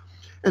instant.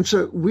 And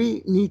so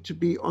we need to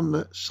be on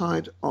the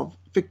side of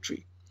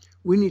victory.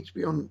 We need to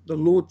be on the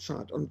Lord's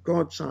side, on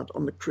God's side,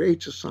 on the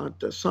Creator's side,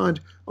 the side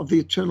of the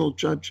eternal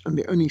judge and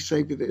the only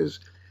Savior there is,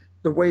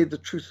 the way, the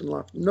truth, and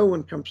life. No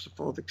one comes to the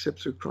Father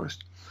except through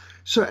Christ.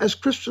 So as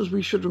Christians,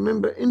 we should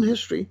remember in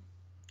history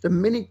the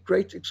many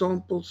great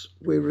examples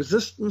where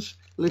resistance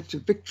led to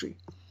victory.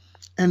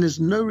 And there's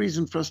no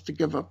reason for us to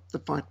give up the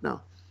fight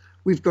now.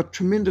 We've got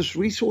tremendous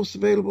resource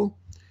available.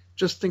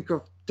 Just think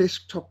of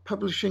desktop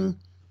publishing,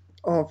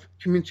 of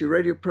community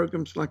radio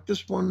programs like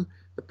this one,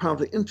 the power of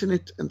the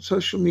internet and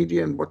social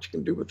media, and what you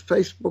can do with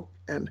Facebook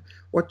and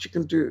what you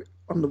can do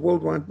on the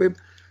World Wide Web.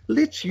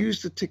 Let's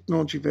use the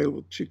technology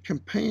available to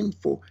campaign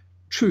for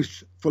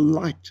truth, for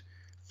light,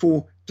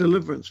 for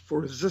deliverance, for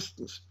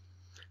resistance.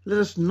 Let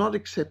us not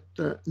accept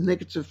the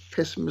negative,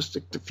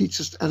 pessimistic,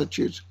 defeatist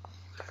attitudes.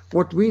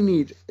 What we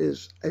need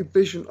is a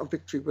vision of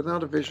victory.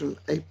 Without a vision,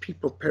 a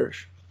people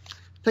perish.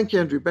 Thank you,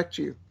 Andrew. Back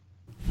to you.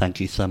 Thank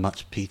you so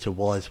much, Peter.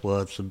 Wise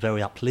words and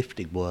very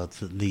uplifting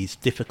words in these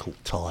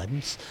difficult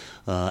times,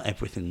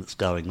 everything that's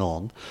going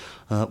on.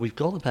 We've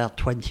got about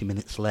 20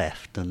 minutes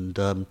left, and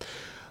I'm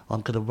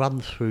going to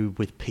run through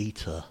with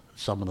Peter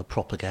some of the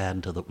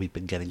propaganda that we've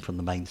been getting from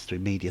the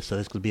mainstream media. So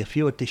there's going to be a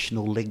few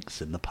additional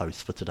links in the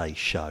post for today's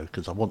show,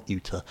 because I want you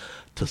to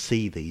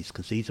see these,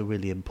 because these are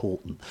really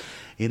important.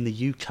 In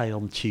the UK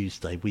on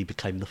Tuesday, we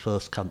became the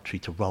first country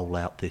to roll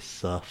out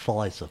this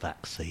Pfizer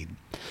vaccine.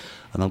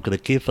 And I'm going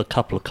to give a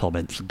couple of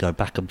comments and go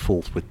back and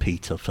forth with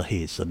Peter for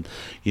his. And,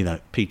 you know,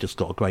 Peter's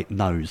got a great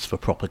nose for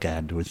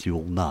propaganda, as you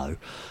all know.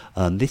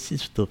 And this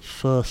is the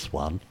first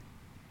one.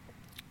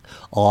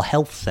 Our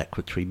Health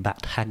Secretary,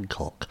 Matt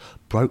Hancock,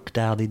 broke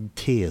down in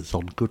tears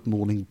on Good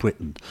Morning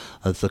Britain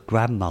as a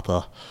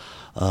grandmother,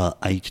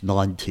 aged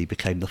 90,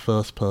 became the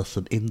first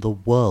person in the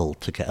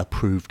world to get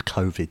approved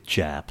COVID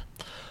jab.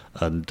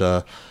 And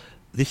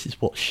this is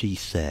what she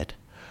said.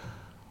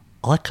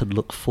 I can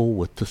look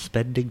forward to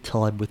spending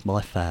time with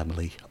my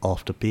family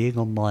after being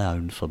on my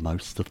own for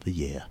most of the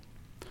year.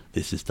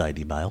 This is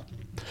Daily Mail.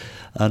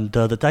 And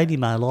the Daily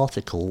Mail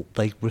article,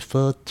 they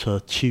referred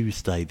to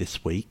Tuesday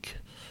this week,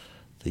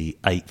 the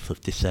 8th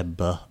of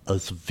December,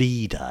 as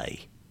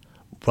V-Day.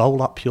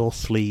 Roll up your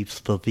sleeves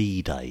for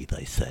V-Day,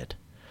 they said.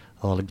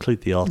 I'll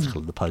include the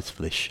article in the post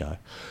for this show.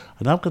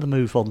 And I'm going to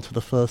move on to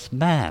the first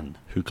man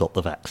who got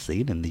the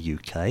vaccine in the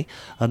UK,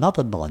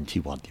 another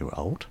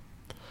 91-year-old.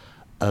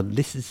 And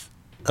this is,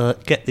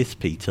 get this,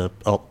 Peter.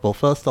 Well,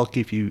 first I'll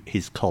give you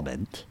his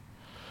comment.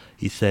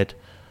 He said,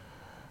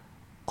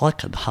 I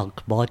can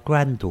hug my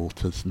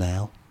granddaughters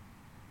now.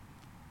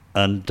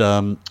 And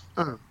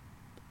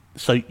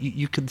so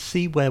you can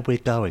see where we're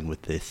going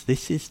with this.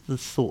 This is the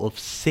sort of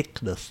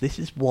sickness. This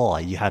is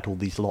why you had all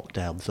these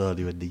lockdowns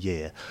earlier in the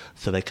year,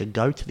 so they can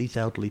go to these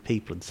elderly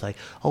people and say,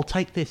 oh,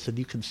 take this and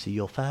you can see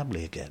your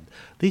family again.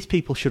 These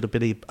people should have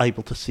been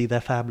able to see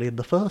their family in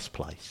the first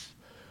place.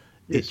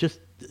 Yes. It's just...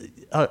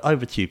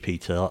 over to you,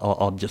 Peter.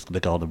 I'm just going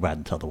to go on and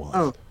rant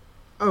otherwise.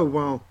 Oh,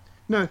 wow.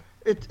 No,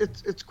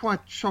 it's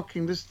quite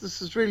shocking. This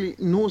is really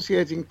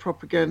nauseating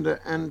propaganda.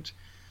 And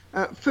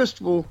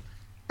first of all,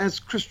 as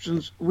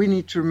Christians, we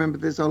need to remember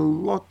there's a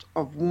lot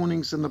of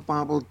warnings in the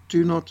Bible.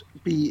 Do not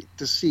be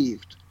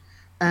deceived.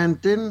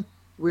 And then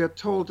we are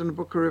told in the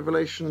book of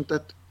Revelation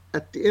that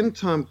at the end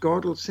time,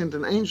 God will send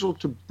an angel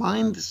to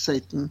bind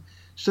Satan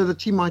so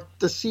that he might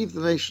deceive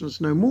the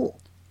nations no more.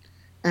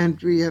 And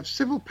we have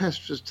several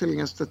passages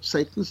telling us that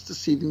Satan's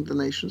deceiving the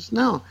nations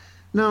now.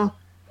 Now,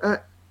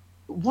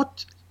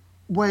 what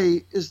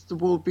way is the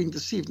world being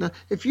deceived? Now,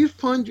 if you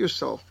find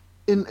yourself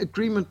in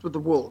agreement with the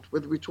world,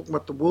 whether we're talking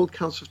about the World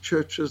Council of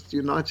Churches, the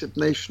United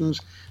Nations,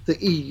 the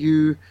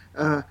EU,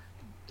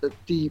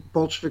 the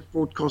Bolshevik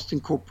Broadcasting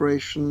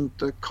Corporation,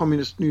 the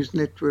Communist News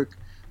Network,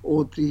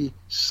 or the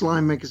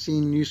Sly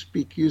Magazine,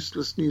 Newspeak,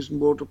 Useless News and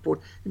World Report,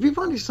 if you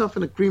find yourself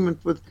in agreement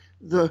with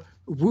the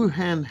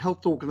Wuhan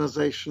Health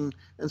Organization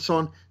and so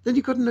on, then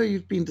you've got to know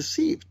you've been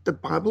deceived. The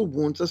Bible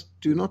warns us,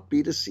 do not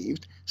be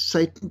deceived.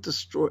 Satan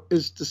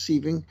is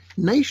deceiving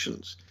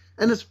nations.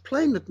 And it's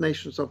plain that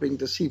nations are being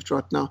deceived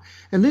right now.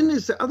 And then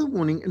there's the other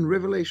warning in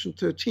Revelation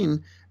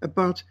 13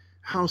 about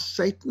how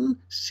Satan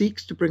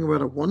seeks to bring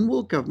about a one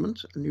world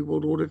government, a new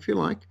world order if you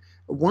like,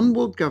 a one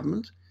world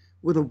government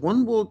with a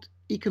one world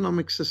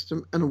economic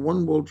system and a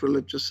one world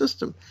religious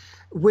system,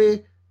 where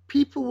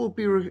people will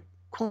be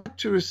required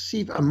to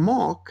receive a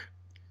mark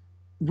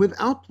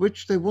without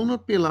which they will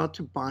not be allowed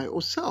to buy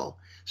or sell.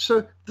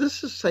 So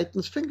this is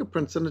Satan's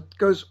fingerprints, and it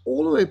goes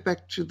all the way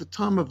back to the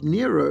time of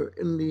Nero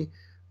in the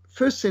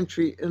first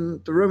century in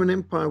the Roman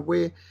Empire,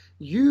 where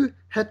you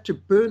had to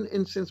burn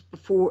incense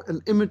before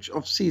an image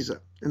of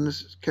Caesar, in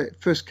this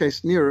first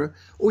case Nero,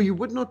 or you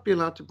would not be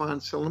allowed to buy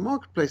and sell in the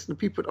marketplace. And the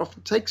people would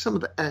often take some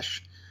of the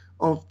ash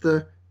of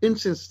the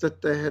incense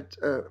that they had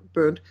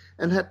burned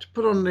and had to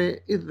put on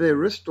either their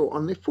wrist or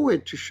on their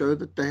forehead to show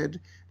that they had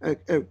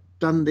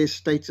done their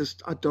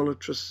statist,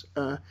 idolatrous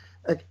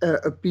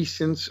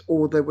obeisance,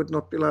 or they would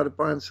not be allowed to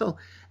buy and sell.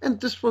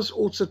 And this was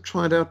also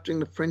tried out during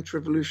the French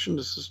Revolution.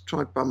 This was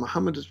tried by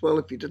Muhammad as well.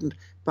 If you didn't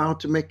bow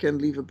to Mecca and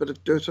leave a bit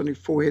of dirt on your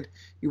forehead,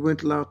 you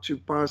weren't allowed to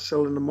buy or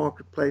sell in the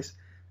marketplace.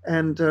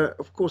 And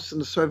of course, in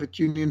the Soviet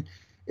Union,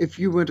 if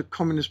you weren't a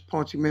Communist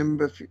Party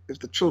member, if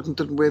the children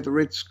didn't wear the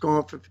red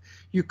scarf, if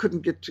you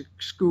couldn't get to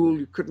school,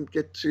 you couldn't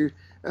get to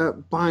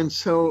buy and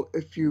sell,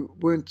 if you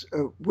weren't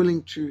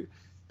willing to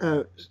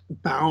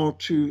bow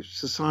to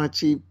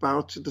society,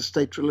 bow to the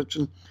state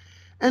religion.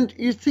 And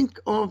you think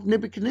of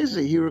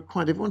Nebuchadnezzar, he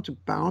required everyone to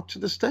bow to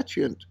the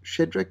statue, and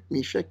Shadrach,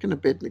 Meshach, and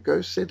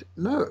Abednego said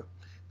no.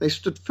 They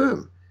stood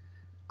firm.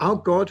 Our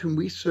God, whom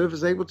we serve,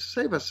 is able to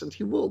save us, and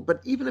he will.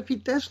 But even if he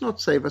does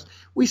not save us,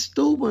 we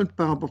still won't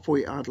bow before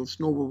your idols,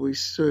 nor will we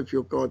serve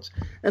your gods.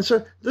 And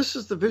so this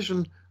is the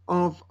vision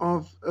of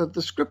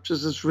the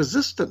scriptures, as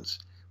resistance.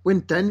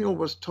 When Daniel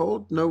was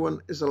told no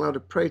one is allowed to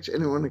pray to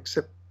anyone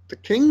except the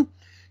king,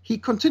 he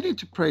continued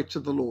to pray to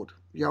the Lord,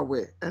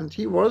 Yahweh. And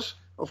he was,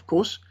 of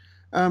course,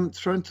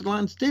 thrown to the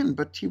lion's den.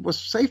 But he was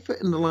safer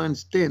in the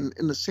lion's den,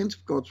 in the sense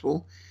of God's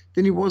will,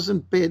 than he was in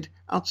bed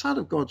outside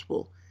of God's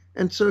will.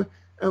 And so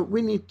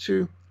we need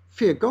to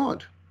fear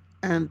God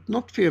and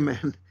not fear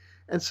man.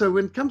 And so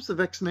when it comes to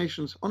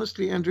vaccinations,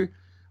 honestly, Andrew,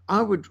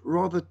 I would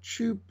rather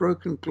chew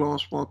broken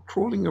glass while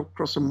crawling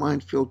across a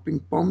minefield being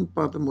bombed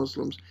by the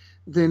Muslims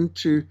than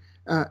to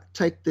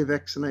take their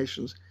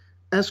vaccinations.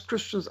 As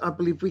Christians, I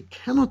believe we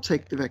cannot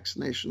take the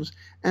vaccinations,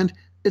 and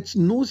it's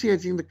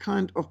nauseating, the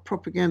kind of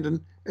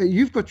propaganda.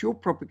 You've got your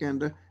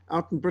propaganda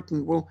out in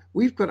Britain. Well,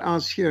 we've got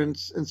ours here in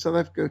South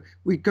Africa.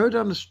 We go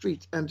down the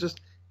street and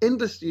just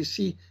endlessly you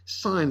see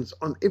signs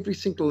on every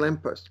single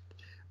lamppost.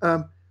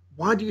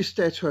 Why do you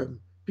stay at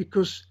home?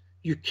 Because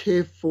you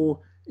care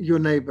for your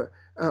neighbor.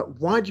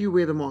 Why do you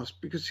wear the mask?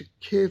 Because you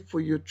care for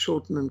your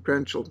children and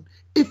grandchildren.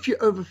 If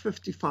you're over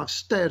 55,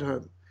 stay at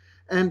home.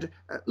 And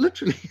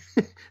literally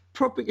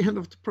propaganda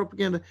after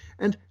propaganda.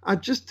 And I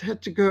just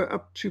had to go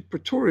up to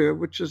Pretoria,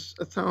 which is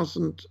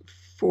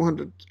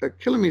 1,400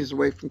 kilometers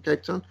away from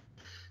Cape Town,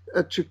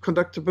 to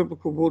conduct a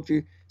biblical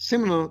worldview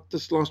seminar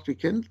this last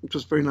weekend. It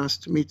was very nice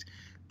to meet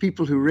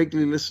people who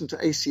regularly listen to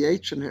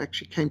ACH and who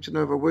actually came to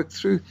know of our work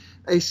through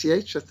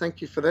ACH. So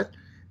thank you for that.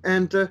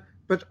 And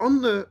but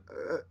on the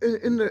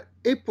in the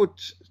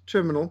airport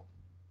terminal,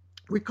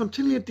 we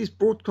continue these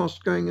broadcasts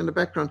going in the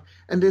background,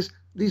 and there's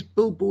these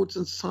billboards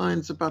and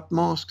signs about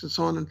masks and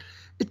so on. And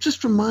it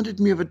just reminded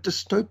me of a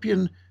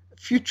dystopian,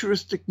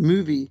 futuristic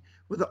movie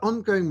with the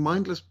ongoing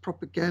mindless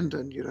propaganda.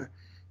 And, you know,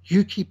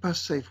 you keep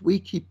us safe, we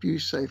keep you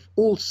safe,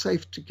 all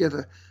safe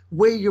together.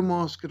 Wear your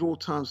mask at all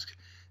times.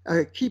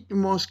 Keep your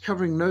mask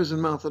covering nose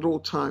and mouth at all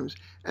times.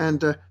 And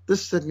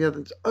this, that, and the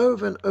other. It's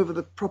over and over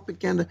the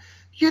propaganda.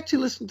 You had to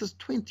listen to this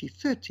 20,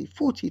 30,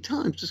 40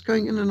 times just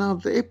going in and out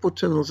of the airport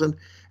terminals. And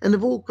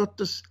they've all got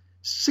this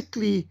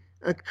sickly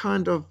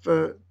kind of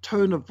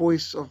tone of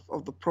voice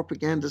of the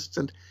propagandists.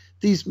 And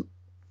these,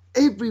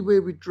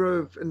 everywhere we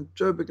drove in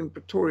Joburg and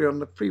Pretoria on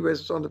the freeways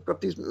and so on, they've got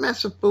these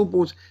massive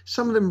billboards,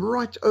 some of them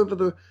right over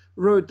the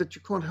road that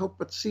you can't help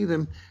but see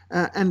them,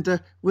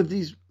 and with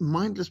these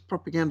mindless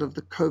propaganda of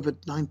the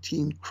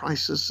COVID-19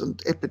 crisis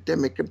and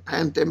epidemic and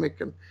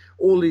pandemic and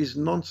all these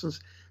nonsense.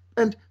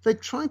 And they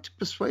try to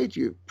persuade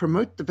you,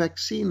 promote the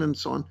vaccine and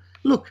so on.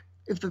 Look,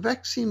 if the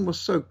vaccine was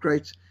so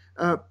great,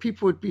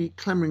 people would be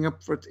clamoring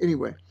up for it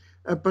anyway.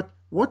 But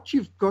what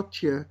you've got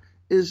here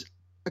is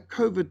a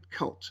COVID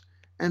cult.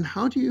 And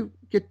how do you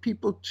get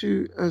people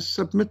to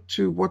submit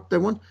to what they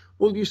want?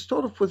 Well, you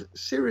start off with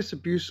serious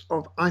abuse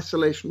of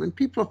isolation. When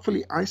people are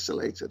fully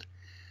isolated,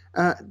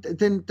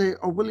 then they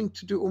are willing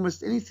to do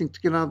almost anything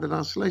to get out of that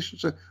isolation.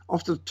 So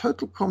after the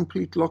total,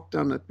 complete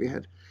lockdown that we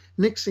had,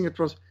 next thing it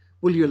was,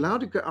 well, you're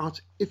allowed to go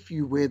out if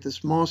you wear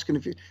this mask.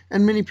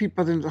 And many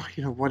people then,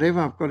 whatever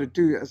I've got to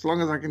do, as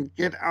long as I can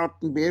get out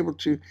and be able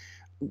to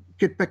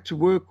get back to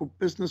work or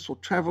business or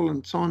travel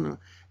and so on.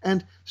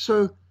 And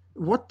so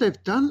what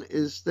they've done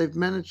is they've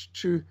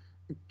managed to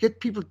get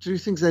people to do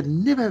things they'd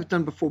never have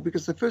done before,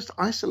 because they first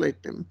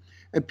isolate them,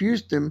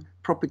 abused them,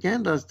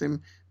 propagandized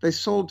them. They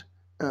sold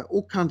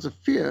all kinds of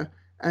fear.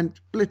 And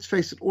let's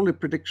face it, all their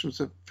predictions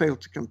have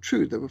failed to come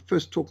true. They were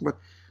first talking about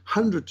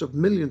hundreds of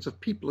millions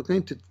of people are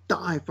going to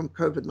die from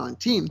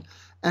COVID-19.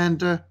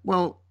 And,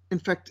 well, in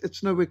fact,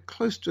 it's nowhere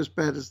close to as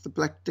bad as the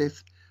Black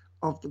Death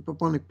of the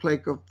bubonic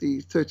plague of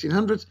the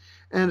 1300s,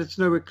 and it's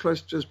nowhere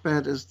close to as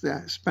bad as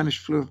the Spanish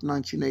flu of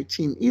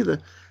 1918 either.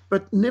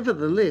 But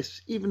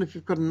nevertheless, even if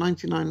you've got a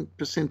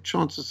 99%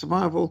 chance of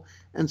survival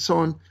and so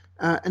on,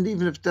 and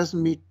even if it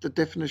doesn't meet the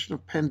definition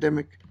of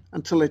pandemic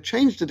until they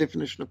changed the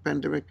definition of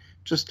pandemic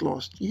just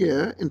last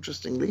year,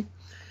 interestingly,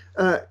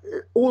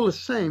 all the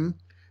same,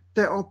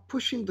 they are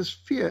pushing this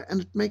fear,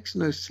 and it makes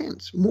no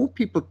sense. More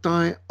people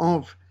die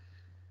of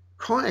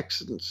car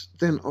accidents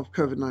than of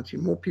COVID-19.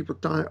 More people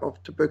die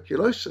of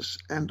tuberculosis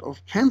and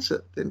of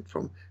cancer than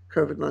from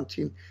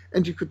COVID-19.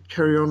 And you could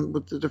carry on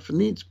with the different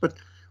needs. But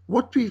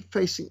what we're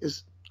facing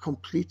is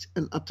complete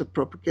and utter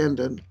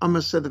propaganda. And I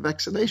must say the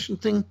vaccination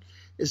thing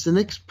is the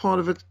next part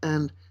of it.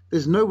 And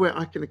there's no way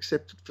I can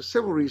accept it for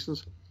several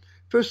reasons.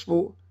 First of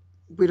all,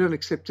 we don't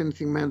accept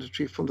anything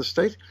mandatory from the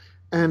state,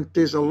 and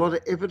there's a lot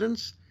of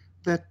evidence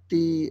that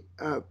the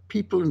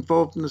people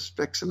involved in this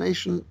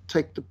vaccination,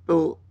 take the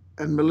Bill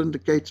and Melinda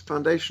Gates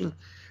Foundation,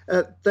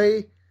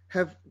 they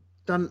have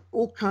done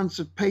all kinds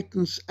of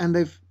patents, and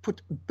they've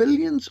put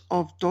billions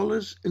of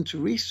dollars into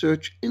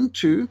research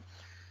into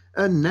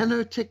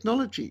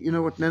nanotechnology. You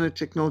know what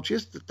nanotechnology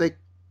is?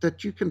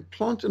 That you can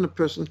plant in a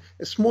person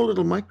a small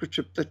little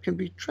microchip that can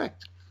be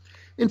tracked.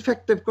 In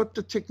fact, they've got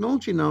the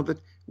technology now that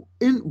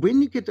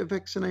when you get a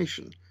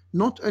vaccination,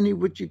 not only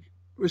would you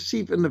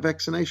receive in the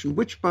vaccination,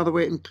 which, by the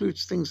way,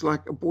 includes things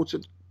like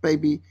aborted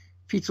baby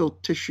fetal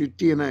tissue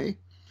DNA,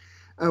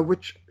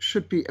 which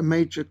should be a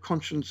major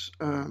conscience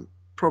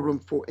problem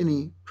for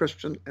any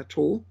Christian at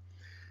all.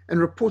 And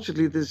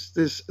reportedly,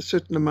 there's a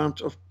certain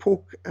amount of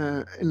pork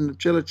in the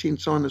gelatine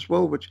and so on as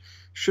well, which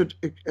should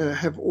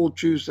have all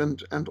Jews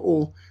and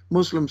all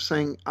Muslims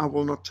saying, I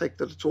will not take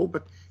that at all.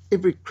 But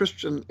every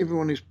Christian,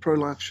 everyone who's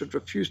pro-life, should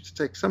refuse to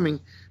take something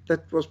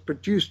that was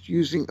produced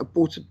using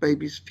aborted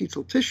babies'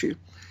 fetal tissue.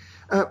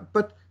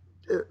 But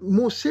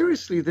more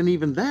seriously than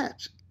even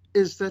that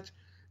is that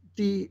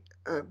the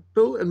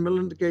Bill and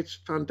Melinda Gates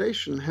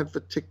Foundation have the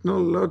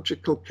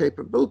technological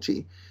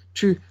capability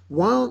to,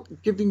 while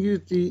giving you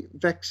the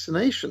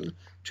vaccination,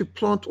 to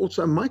plant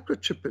also a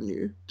microchip in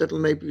you that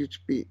will enable you to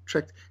be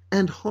tracked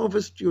and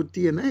harvest your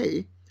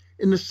DNA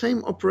in the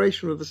same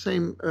operation with the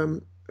same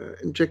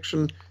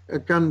injection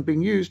gun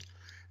being used,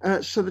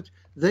 so that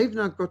they've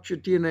now got your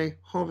DNA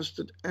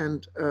harvested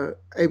and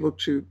able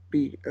to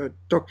be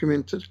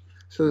documented,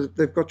 so that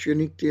they've got your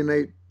unique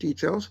DNA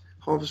details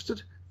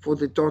harvested for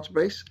the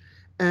database,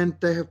 and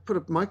they have put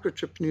a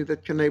microchip in you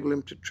that can enable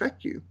them to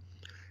track you,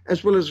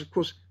 as well as, of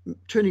course,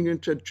 turning you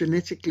into a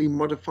genetically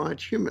modified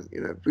human.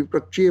 You know, we've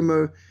got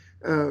GMO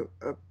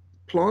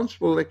plants.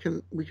 Well,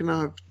 we can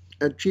now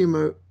have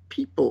GMO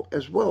people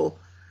as well.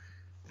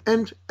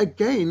 And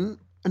again,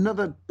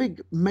 another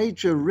big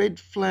major red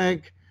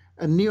flag,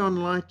 a neon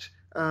light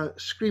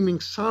screaming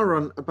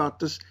siren about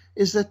this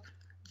is that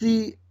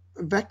the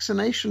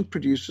vaccination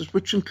producers,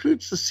 which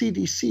includes the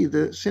CDC,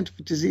 the Center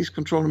for Disease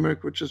Control in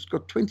America, which has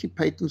got 20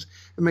 patents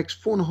and makes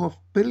 $4.5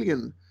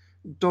 billion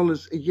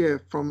a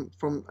year from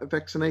a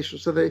vaccination.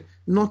 So they're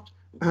not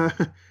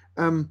a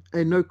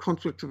no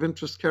conflict of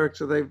interest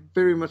character. They're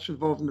very much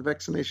involved in the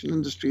vaccination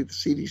industry, the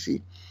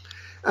CDC.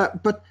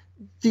 But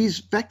these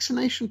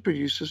vaccination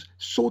producers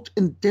sought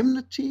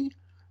indemnity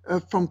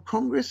from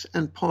Congress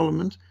and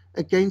Parliament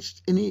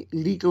against any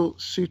legal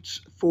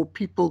suits for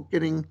people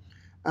getting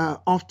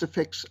after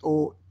effects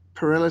or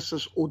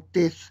paralysis or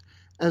death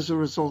as a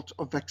result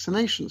of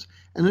vaccinations.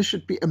 And this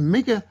should be a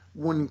mega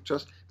warning to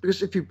us,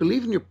 because if you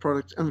believe in your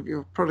product and if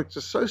your product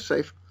is so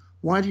safe,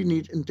 why do you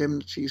need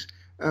indemnities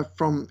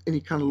from any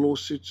kind of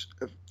lawsuits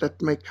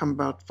that may come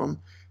about from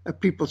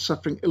people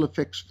suffering ill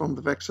effects from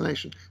the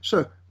vaccination?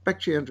 So back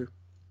to you, Andrew.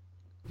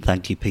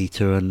 Thank you,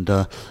 Peter.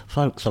 And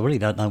folks, I really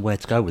don't know where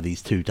to go with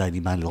these two Daily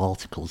Mail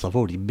articles. I've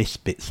already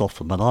missed bits off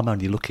them, and I'm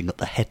only looking at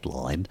the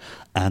headline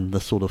and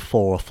the sort of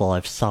 4 or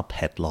 5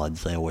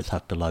 sub-headlines they always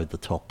have below the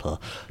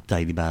top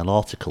Daily Mail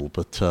article.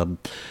 But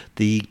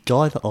the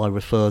guy that I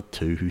referred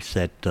to who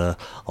said,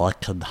 I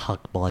can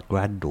hug my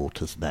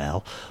granddaughters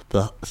now,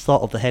 the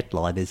start of the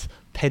headline is,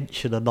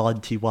 Pensioner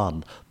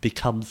 91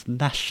 becomes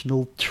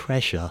national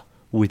treasure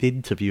with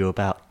interview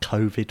about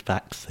COVID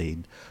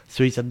vaccine.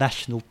 So he's a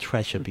national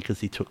treasure because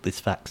he took this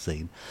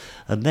vaccine.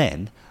 And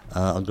then,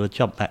 I'm going to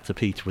jump back to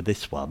Peter with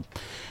this one.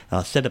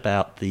 I said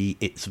about the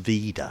It's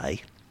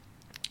V-Day,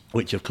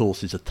 which of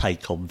course is a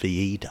take on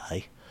VE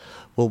Day.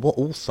 Well, what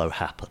also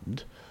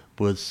happened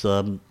was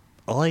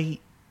I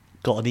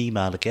got an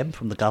email again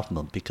from the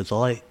government because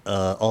I,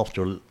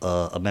 after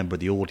a member of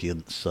the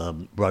audience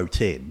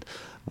wrote in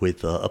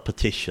with a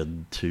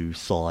petition to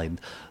sign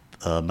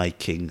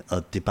making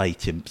a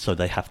debate so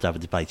they have to have a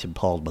debate in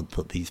Parliament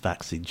that these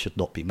vaccines should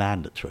not be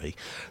mandatory.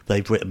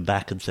 They've written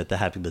back and said they're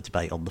having the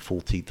debate on the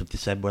 14th of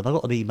December, and I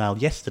got an email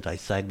yesterday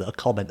saying that a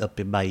comment had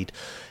been made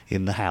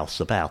in the House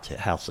about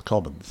it, House of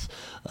Commons,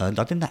 and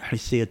I didn't actually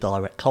see a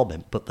direct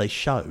comment, but they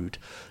showed,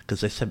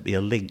 because they sent me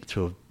a link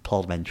to a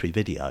parliamentary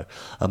video,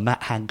 and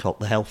Matt Hancock,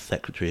 the Health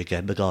Secretary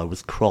again, the guy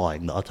was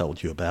crying that I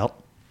told you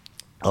about,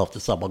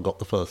 after someone got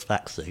the first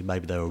vaccine,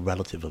 maybe they were a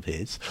relative of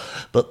his.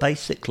 But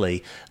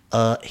basically,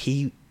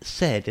 he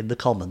said in the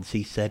Commons,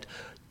 he said,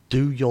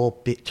 do your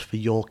bit for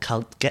your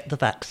country, get the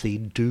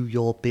vaccine, do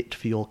your bit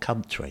for your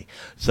country.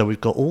 So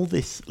we've got all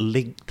this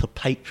link to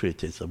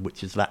patriotism,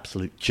 which is an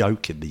absolute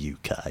joke in the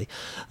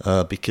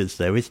UK, because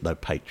there is no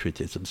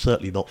patriotism,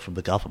 certainly not from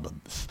the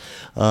governments.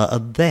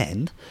 And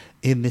then,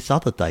 in this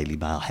other Daily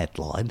Mail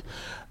headline,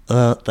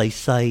 they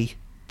say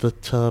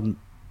that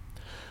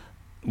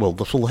Well,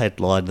 the full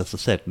headline, as I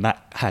said,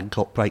 Matt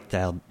Hancock breaks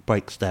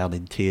down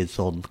in tears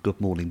on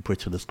Good Morning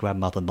Britain as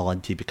grandmother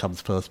 90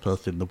 becomes first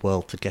person in the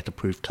world to get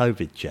approved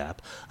COVID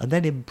jab. And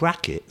then in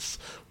brackets,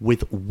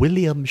 with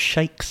William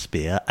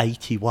Shakespeare,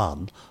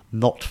 81,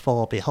 not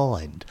far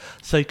behind.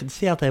 So you can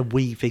see how they're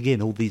weaving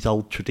in all these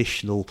old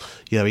traditional,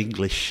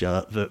 English,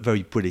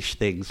 very British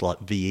things like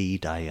VE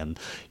Day and,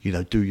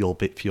 do your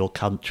bit for your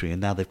country.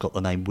 And now they've got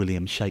the name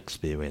William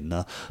Shakespeare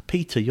in.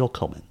 Peter, your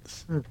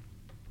comments?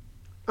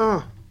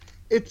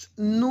 It's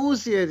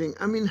nauseating.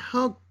 I mean,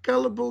 how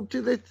gullible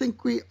do they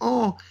think we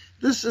are?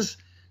 This is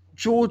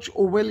George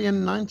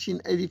Orwellian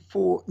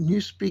 1984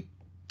 Newspeak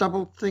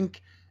doublethink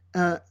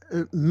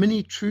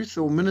mini-truth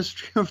or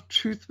Ministry of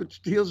Truth,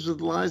 which deals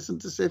with lies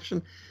and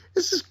deception.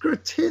 This is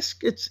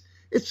grotesque. It's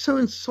so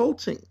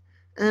insulting.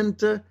 And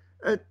to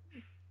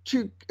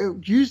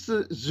use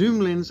the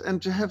zoom lens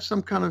and to have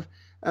some kind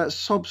of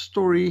sob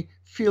story,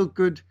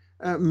 feel-good,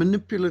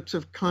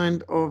 manipulative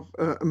kind of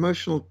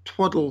emotional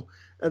twaddle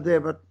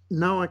there, but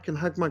now I can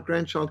hug my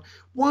grandchild.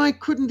 Why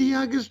couldn't he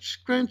hug his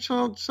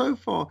grandchild so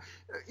far?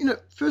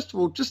 First of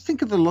all, just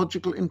think of the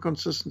logical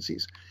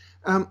inconsistencies.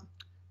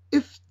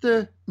 If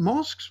the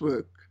masks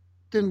work,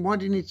 then why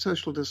do you need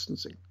social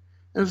distancing?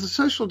 And if the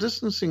social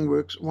distancing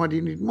works, why do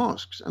you need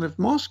masks? And if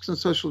masks and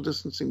social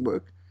distancing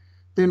work,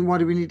 then why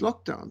do we need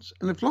lockdowns?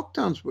 And if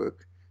lockdowns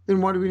work,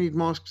 then why do we need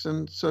masks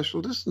and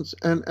social distance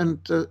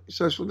and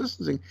social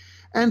distancing?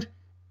 And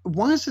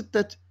why is it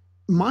that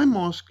my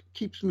mask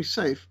keeps me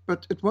safe,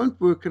 but it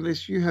won't work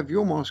unless you have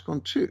your mask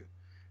on too?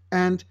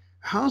 And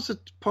how is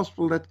it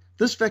possible that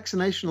this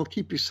vaccination will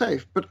keep you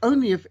safe, but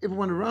only if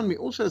everyone around me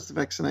also has the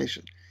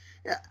vaccination?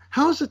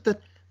 How is it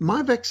that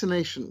my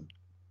vaccination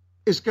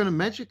is going to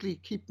magically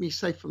keep me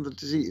safe from the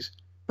disease,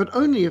 but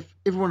only if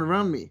everyone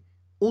around me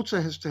also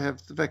has to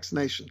have the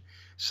vaccination?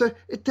 So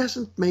it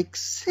doesn't make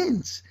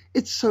sense.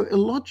 It's so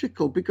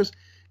illogical, because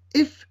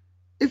if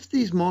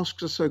these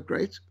masks are so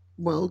great,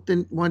 well,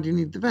 then why do you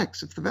need the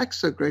vax? If the vax is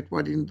so great,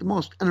 why do you need the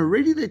mask? And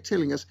already they're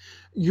telling us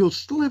you'll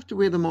still have to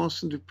wear the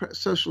mask and do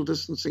social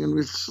distancing, and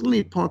we'll still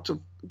need part of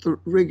the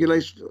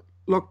regulation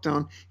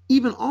lockdown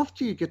even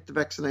after you get the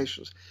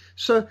vaccinations.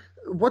 So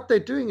what they're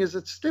doing is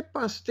it's step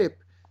by step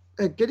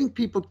getting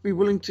people to be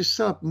willing to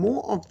sell up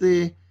more of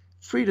their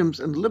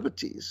freedoms and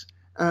liberties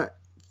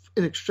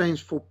in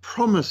exchange for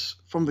promise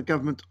from the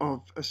government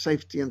of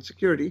safety and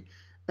security.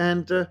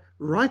 And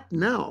right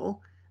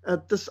now,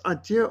 this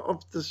idea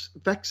of this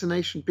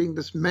vaccination being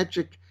this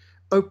magic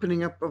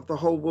opening up of the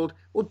whole world,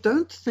 well,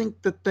 don't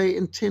think that they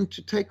intend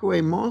to take away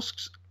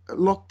masks,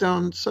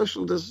 lockdown,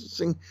 social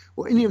distancing,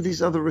 or any of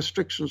these other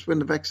restrictions when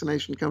the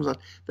vaccination comes out.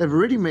 They've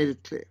already made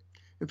it clear.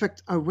 In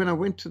fact, when I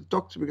went to the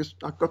doctor, because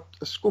I got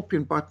a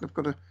scorpion bite and I've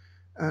got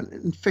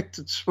an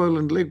infected,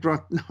 swollen leg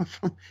right now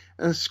from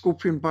a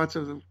scorpion bite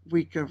of the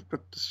week. I've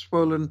got the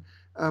swollen,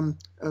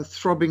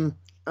 throbbing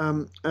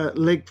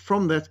leg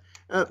from that.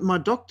 My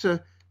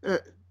doctor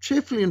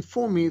cheerfully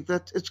informed me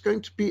that it's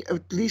going to be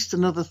at least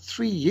another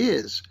 3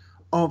 years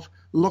of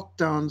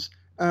lockdowns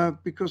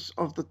because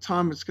of the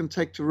time it's going to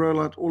take to roll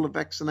out all the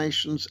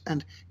vaccinations.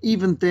 And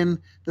even then,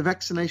 the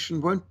vaccination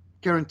won't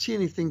guarantee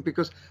anything,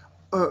 because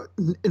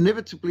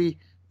inevitably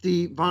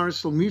the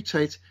virus will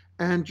mutate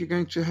and you're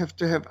going to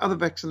have other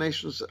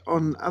vaccinations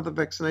on other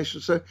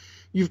vaccinations. So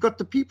you've got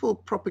the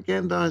people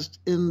propagandized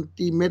in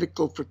the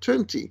medical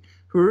fraternity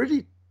who are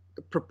already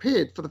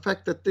prepared for the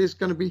fact that there's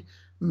going to be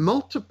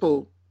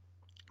multiple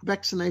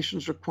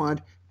vaccinations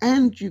required,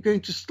 and you're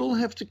going to still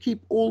have to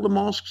keep all the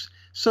masks,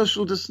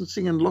 social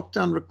distancing and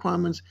lockdown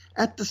requirements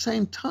at the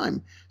same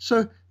time.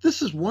 So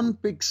this is one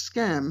big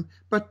scam,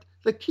 but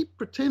they keep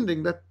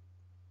pretending that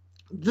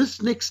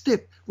this next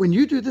step, when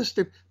you do this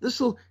step, this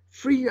will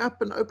free you up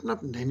and open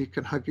up, and then you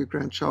can hug your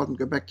grandchild and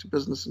go back to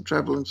business and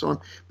travel and so on.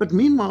 But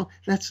meanwhile,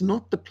 that's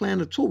not the plan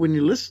at all. When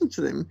you listen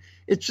to them,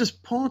 it's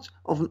just part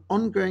of an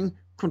ongoing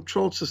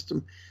control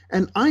system.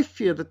 And I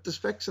fear that this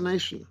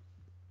vaccination,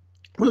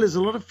 well, there's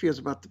a lot of fears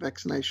about the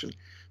vaccination.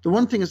 The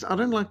one thing is, I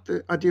don't like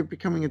the idea of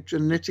becoming a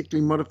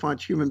genetically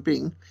modified human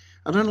being.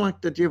 I don't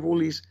like the idea of all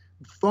these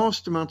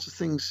vast amounts of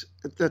things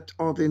that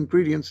are the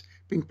ingredients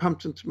being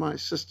pumped into my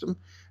system.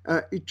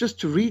 Just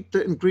to read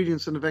the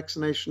ingredients in a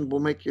vaccination will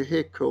make your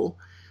hair curl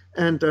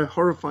and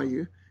horrify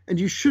you. And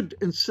you should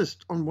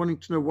insist on wanting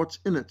to know what's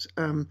in it,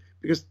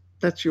 because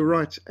that's your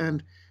right.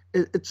 And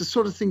it's the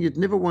sort of thing you'd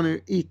never want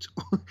to eat.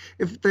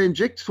 If they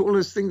injected all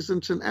those things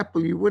into an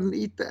apple, you wouldn't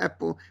eat the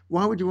apple.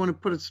 Why would you want to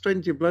put it straight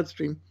into your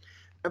bloodstream?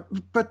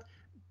 But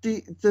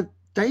the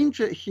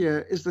danger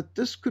here is that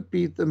this could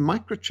be the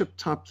microchip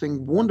type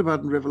thing warned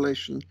about in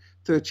Revelation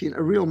 13,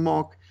 a real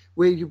mark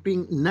where you're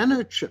being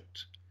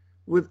nanochipped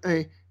with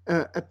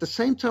at the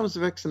same time as the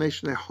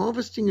vaccination, they're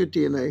harvesting your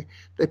DNA,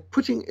 they're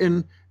putting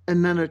in a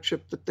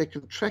nanochip that they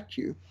can track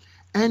you,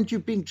 and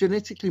you're being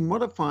genetically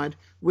modified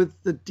with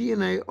the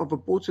DNA of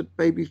aborted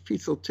baby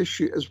fetal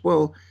tissue as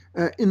well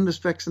in this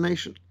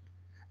vaccination.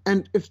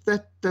 And if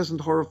that doesn't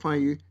horrify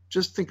you,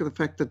 just think of the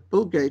fact that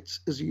Bill Gates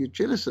is a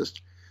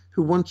eugenicist.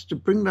 who wants to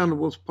bring down the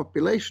world's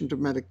population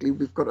dramatically.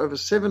 We've got over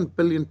 7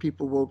 billion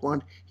people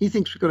worldwide. He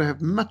thinks we've got to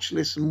have much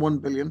less than 1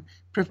 billion,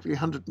 preferably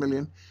 100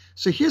 million.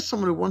 So here's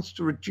someone who wants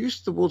to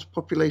reduce the world's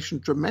population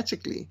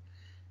dramatically.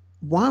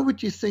 Why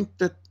would you think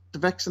that the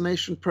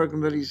vaccination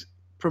program that he's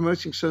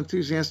promoting so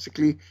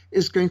enthusiastically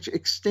is going to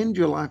extend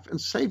your life and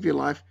save your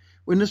life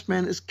when this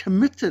man is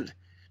committed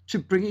to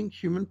bringing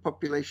human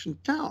population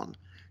down?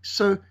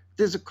 So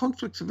there's a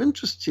conflict of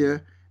interest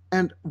here.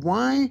 And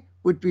why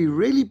would we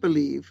really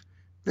believe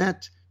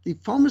that the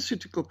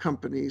pharmaceutical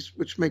companies,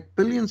 which make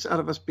billions out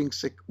of us being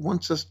sick,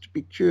 wants us to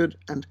be cured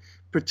and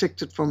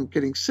protected from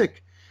getting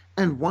sick?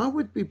 And why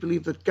would we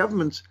believe that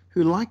governments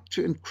who like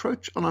to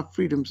encroach on our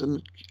freedoms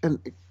and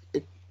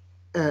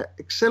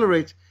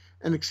accelerate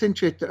and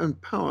accentuate their own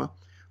power,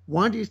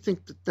 why do you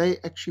think that they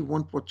actually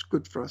want what's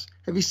good for us?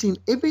 Have you seen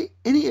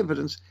any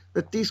evidence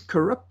that these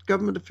corrupt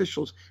government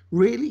officials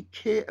really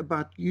care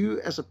about you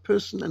as a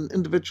person and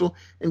individual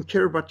and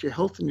care about your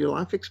health and your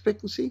life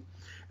expectancy?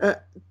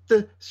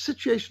 The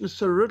situation is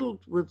so riddled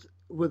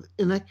with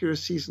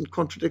inaccuracies and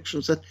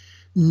contradictions that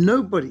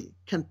nobody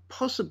can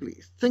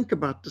possibly think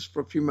about this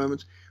for a few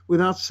moments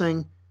without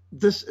saying,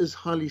 this is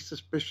highly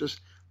suspicious.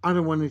 I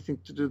don't want anything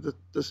to do with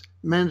this.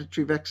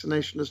 Mandatory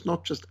vaccination is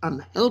not just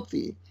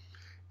unhealthy,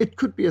 it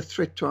could be a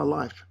threat to our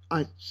life.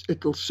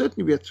 It will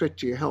certainly be a threat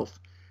to your health.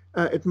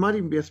 It might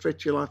even be a threat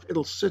to your life.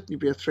 It'll certainly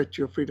be a threat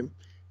to your freedom.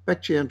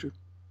 Back to you, Andrew.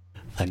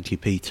 Thank you,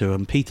 Peter.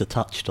 And Peter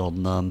touched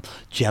on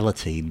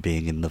gelatine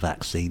being in the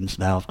vaccines.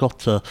 Now, I've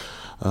got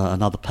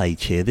another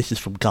page here. This is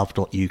from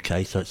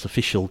gov.uk, so it's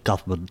official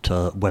government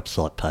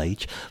website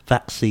page.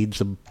 Vaccines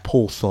and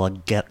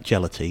porcine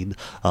gelatine,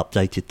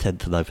 updated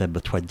 10th of November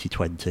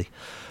 2020.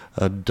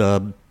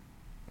 And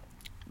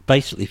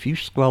basically, if you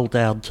scroll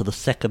down to the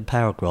second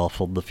paragraph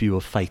on the view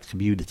of faith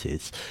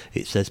communities,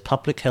 it says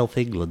Public Health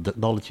England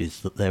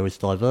acknowledges that there is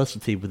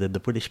diversity within the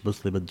British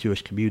Muslim and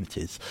Jewish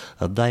communities,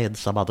 and they and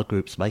some other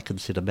groups may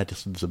consider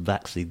medicines and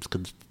vaccines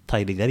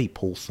containing any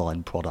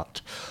porcine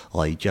product,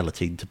 i.e.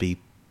 gelatine, to be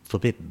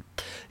forbidden.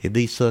 In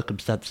these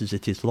circumstances,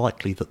 it is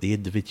likely that the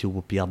individual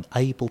would be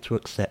unable to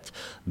accept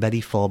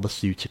many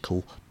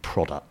pharmaceutical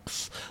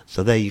products.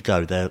 So there you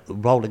go. They're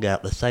rolling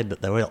out, they're saying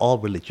that there are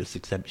religious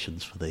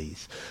exemptions for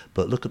these,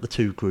 but look at the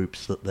two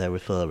groups that they're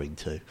referring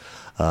to.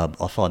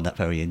 I find that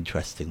very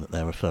interesting that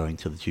they're referring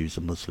to the Jews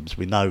and Muslims.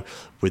 We know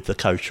with the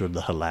kosher and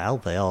the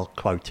halal, they are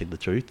quoting the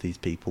truth. These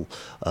people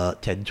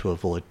tend to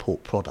avoid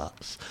pork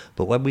products.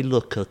 But when we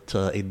look at,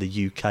 in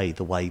the UK,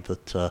 the way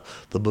that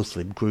the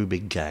Muslim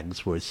grooming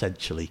gangs were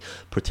essentially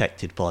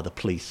protected by the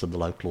police and the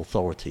local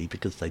authority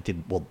because they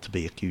didn't want to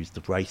be accused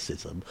of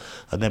racism,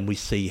 and then we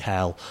see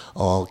how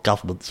our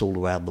governments all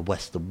around the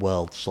Western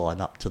world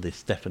sign up to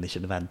this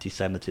definition of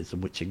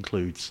anti-Semitism, which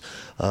includes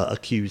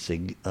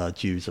accusing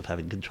Jews of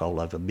having control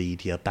over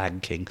media,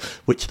 banking,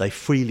 which they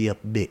freely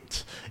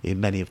admit in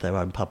many of their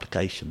own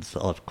publications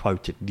that I've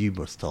quoted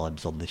numerous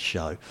times on this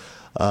show,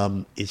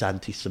 is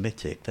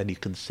anti-Semitic. Then you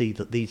can see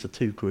that these are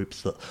two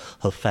groups that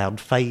have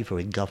found favour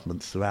in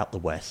governments throughout the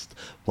West,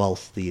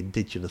 whilst the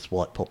indigenous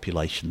white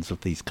populations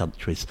of these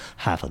countries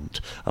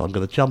haven't. And I'm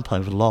going to jump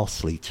over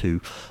lastly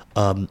to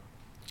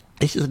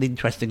this is an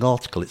interesting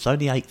article. It's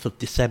only 8th of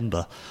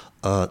December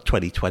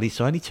 2020,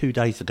 so only 2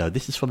 days ago.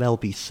 This is from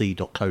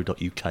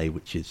lbc.co.uk,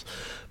 which is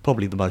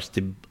probably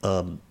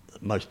the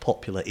most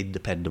popular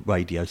independent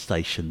radio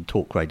station,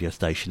 talk radio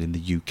station in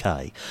the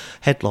UK.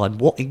 Headline,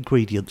 what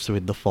ingredients are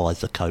in the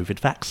Pfizer COVID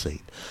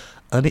vaccine?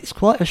 And it's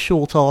quite a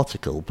short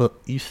article, but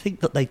you think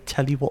that they'd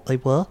tell you what they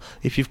were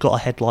if you've got a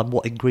headline,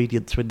 what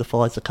ingredients are in the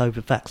Pfizer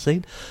COVID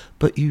vaccine?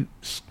 But you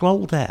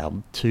scroll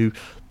down to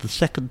the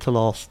second to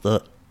last,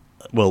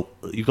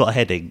 you've got a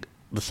heading,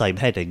 the same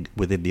heading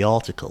within the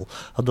article,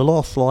 and the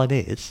last line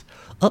is,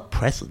 at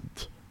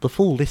present, the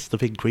full list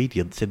of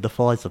ingredients in the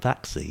Pfizer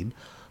vaccine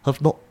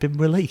have not been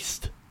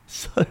released.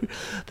 So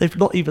they've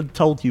not even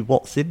told you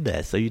what's in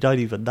there, so you don't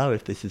even know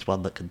if this is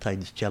one that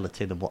contains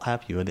gelatin and what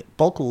have you, and it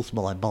boggles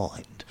my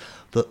mind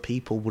that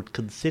people would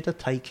consider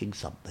taking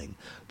something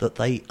that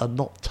they are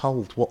not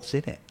told what's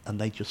in it, and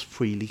they just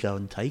freely go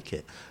and take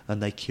it,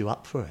 and they queue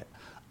up for it.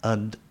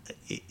 And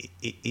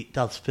it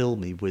does fill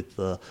me with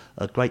a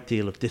great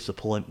deal of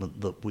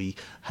disappointment that we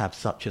have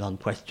such an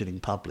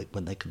unquestioning public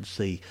when they can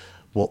see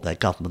what their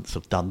governments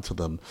have done to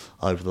them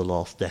over the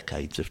last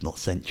decades, if not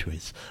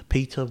centuries.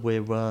 Peter,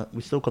 we've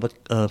still got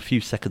a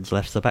few seconds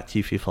left, so back to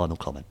you for your final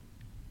comment.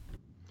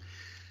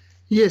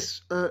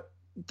 Yes,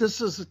 this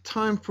is a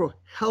time for a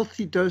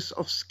healthy dose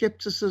of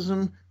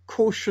skepticism,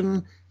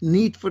 caution,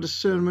 need for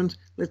discernment.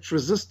 Let's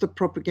resist the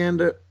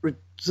propaganda,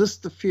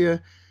 resist the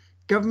fear.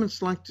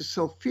 Governments like to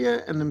sell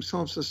fear and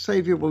themselves as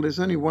savior. Well, there's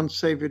only one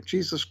savior.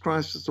 Jesus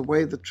Christ is the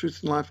way, the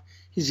truth, and life.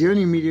 He's the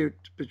only mediator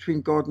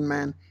between God and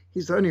man.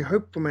 He's the only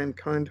hope for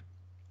mankind.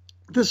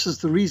 This is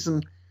the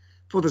reason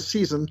for the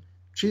season.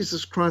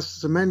 Jesus Christ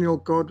is Emmanuel,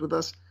 God with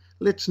us.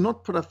 Let's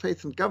not put our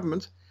faith in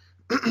government,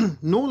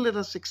 nor let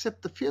us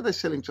accept the fear they're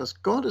selling to us.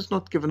 God has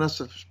not given us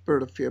a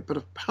spirit of fear, but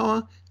of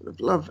power, and of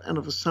love, and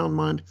of a sound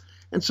mind.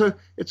 And so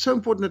it's so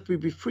important that we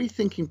be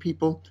free-thinking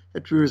people,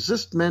 that we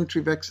resist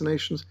mandatory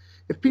vaccinations.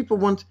 If people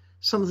want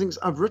some of the things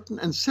I've written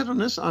and said on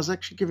this, I was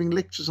actually giving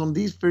lectures on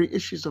these very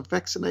issues of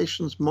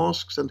vaccinations,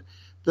 masks, and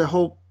the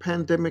whole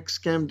pandemic,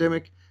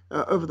 scamdemic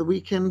over the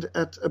weekend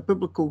at a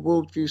Biblical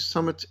Worldview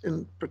Summit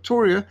in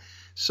Pretoria.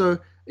 So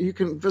you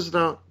can visit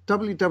our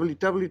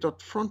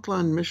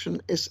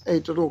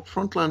www.frontlinemissionsa.org,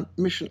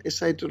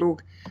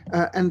 frontlinemissionsa.org,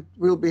 and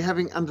we'll be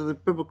having under the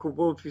Biblical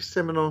Worldview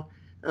Seminar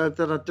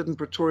that I did in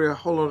Pretoria a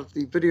whole lot of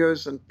the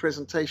videos and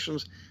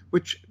presentations,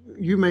 which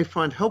you may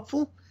find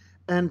helpful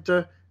and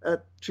to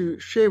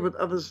share with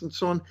others and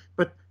so on.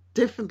 But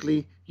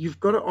definitely, you've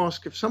got to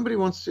ask, if somebody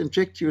wants to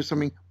inject you with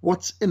something,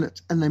 what's in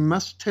it? And they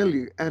must tell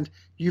you. And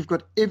you've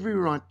got every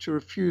right to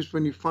refuse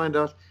when you find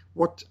out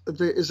what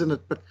there is in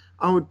it. But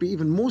I would be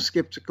even more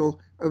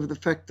skeptical over the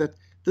fact that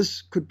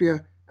this could be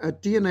a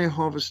DNA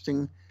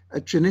harvesting,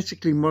 a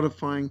genetically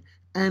modifying,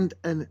 and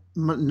a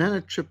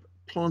nanochip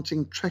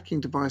planting tracking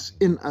device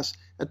in us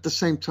at the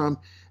same time.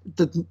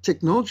 The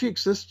technology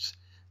exists,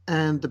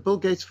 and the Bill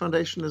Gates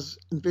Foundation has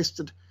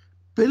invested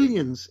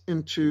billions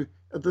into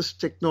this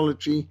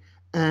technology,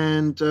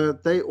 and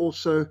they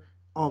also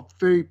are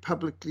very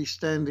publicly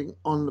standing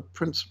on the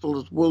principle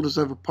that the world is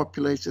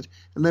overpopulated,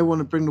 and they want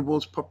to bring the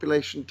world's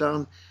population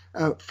down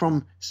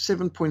from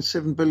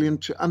 7.7 billion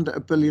to under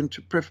 1 billion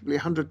to preferably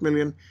 100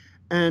 million.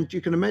 And you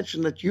can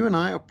imagine that you and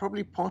I are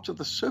probably part of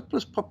the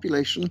surplus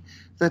population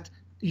that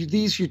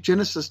these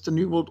eugenicists, the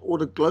New World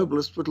Order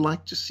globalists, would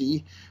like to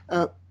see,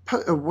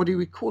 what do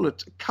we call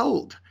it,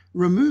 culled,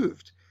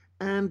 removed.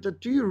 And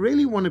do you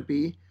really want to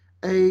be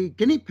a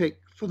guinea pig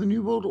for the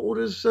New World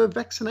Order's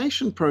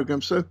vaccination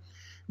program? So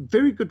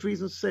very good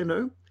reasons to say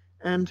no.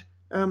 And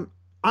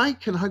I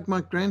can hug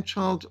my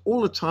grandchild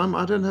all the time.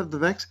 I don't have the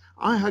vax.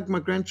 I hug my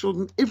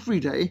grandchildren every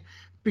day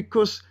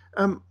because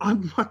I'm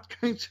not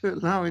going to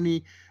allow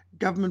any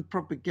government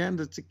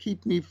propaganda to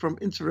keep me from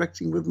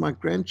interacting with my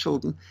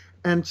grandchildren.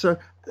 And so,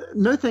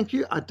 no, thank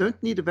you. I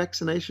don't need a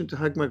vaccination to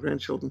hug my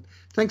grandchildren.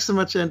 Thanks so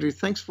much, Andrew.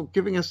 Thanks for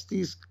giving us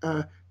these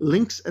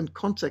links and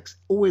contacts.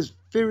 Always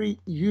very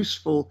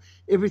useful,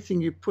 everything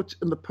you put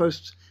in the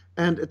posts,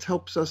 and it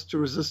helps us to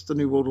resist the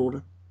New World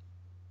Order.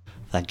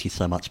 Thank you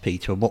so much,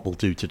 Peter. And what we'll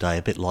do today,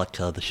 a bit like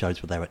the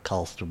shows with Eric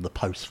Carlstrom, the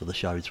posts for the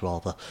shows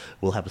rather,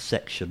 we'll have a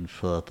section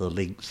for the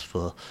links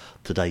for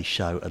today's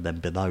show, and then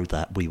below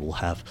that we will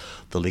have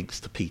the links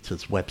to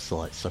Peter's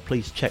website. So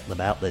please check them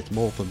out. There's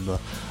more than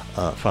the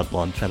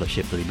Frontline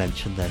Fellowship that he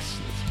mentioned. There's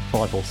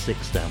 5 or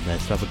 6 down there,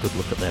 so have a good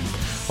look at them.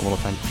 I want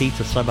to thank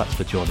Peter so much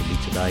for joining me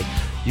today.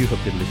 You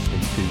have been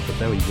listening to The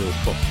Very Real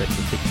Prospect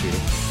of Victory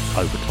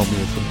Over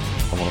Communism.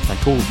 I want to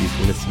thank all of you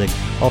for listening.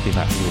 I'll be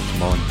back with you all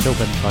tomorrow. Until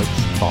then, folks,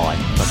 bye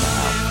for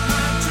now.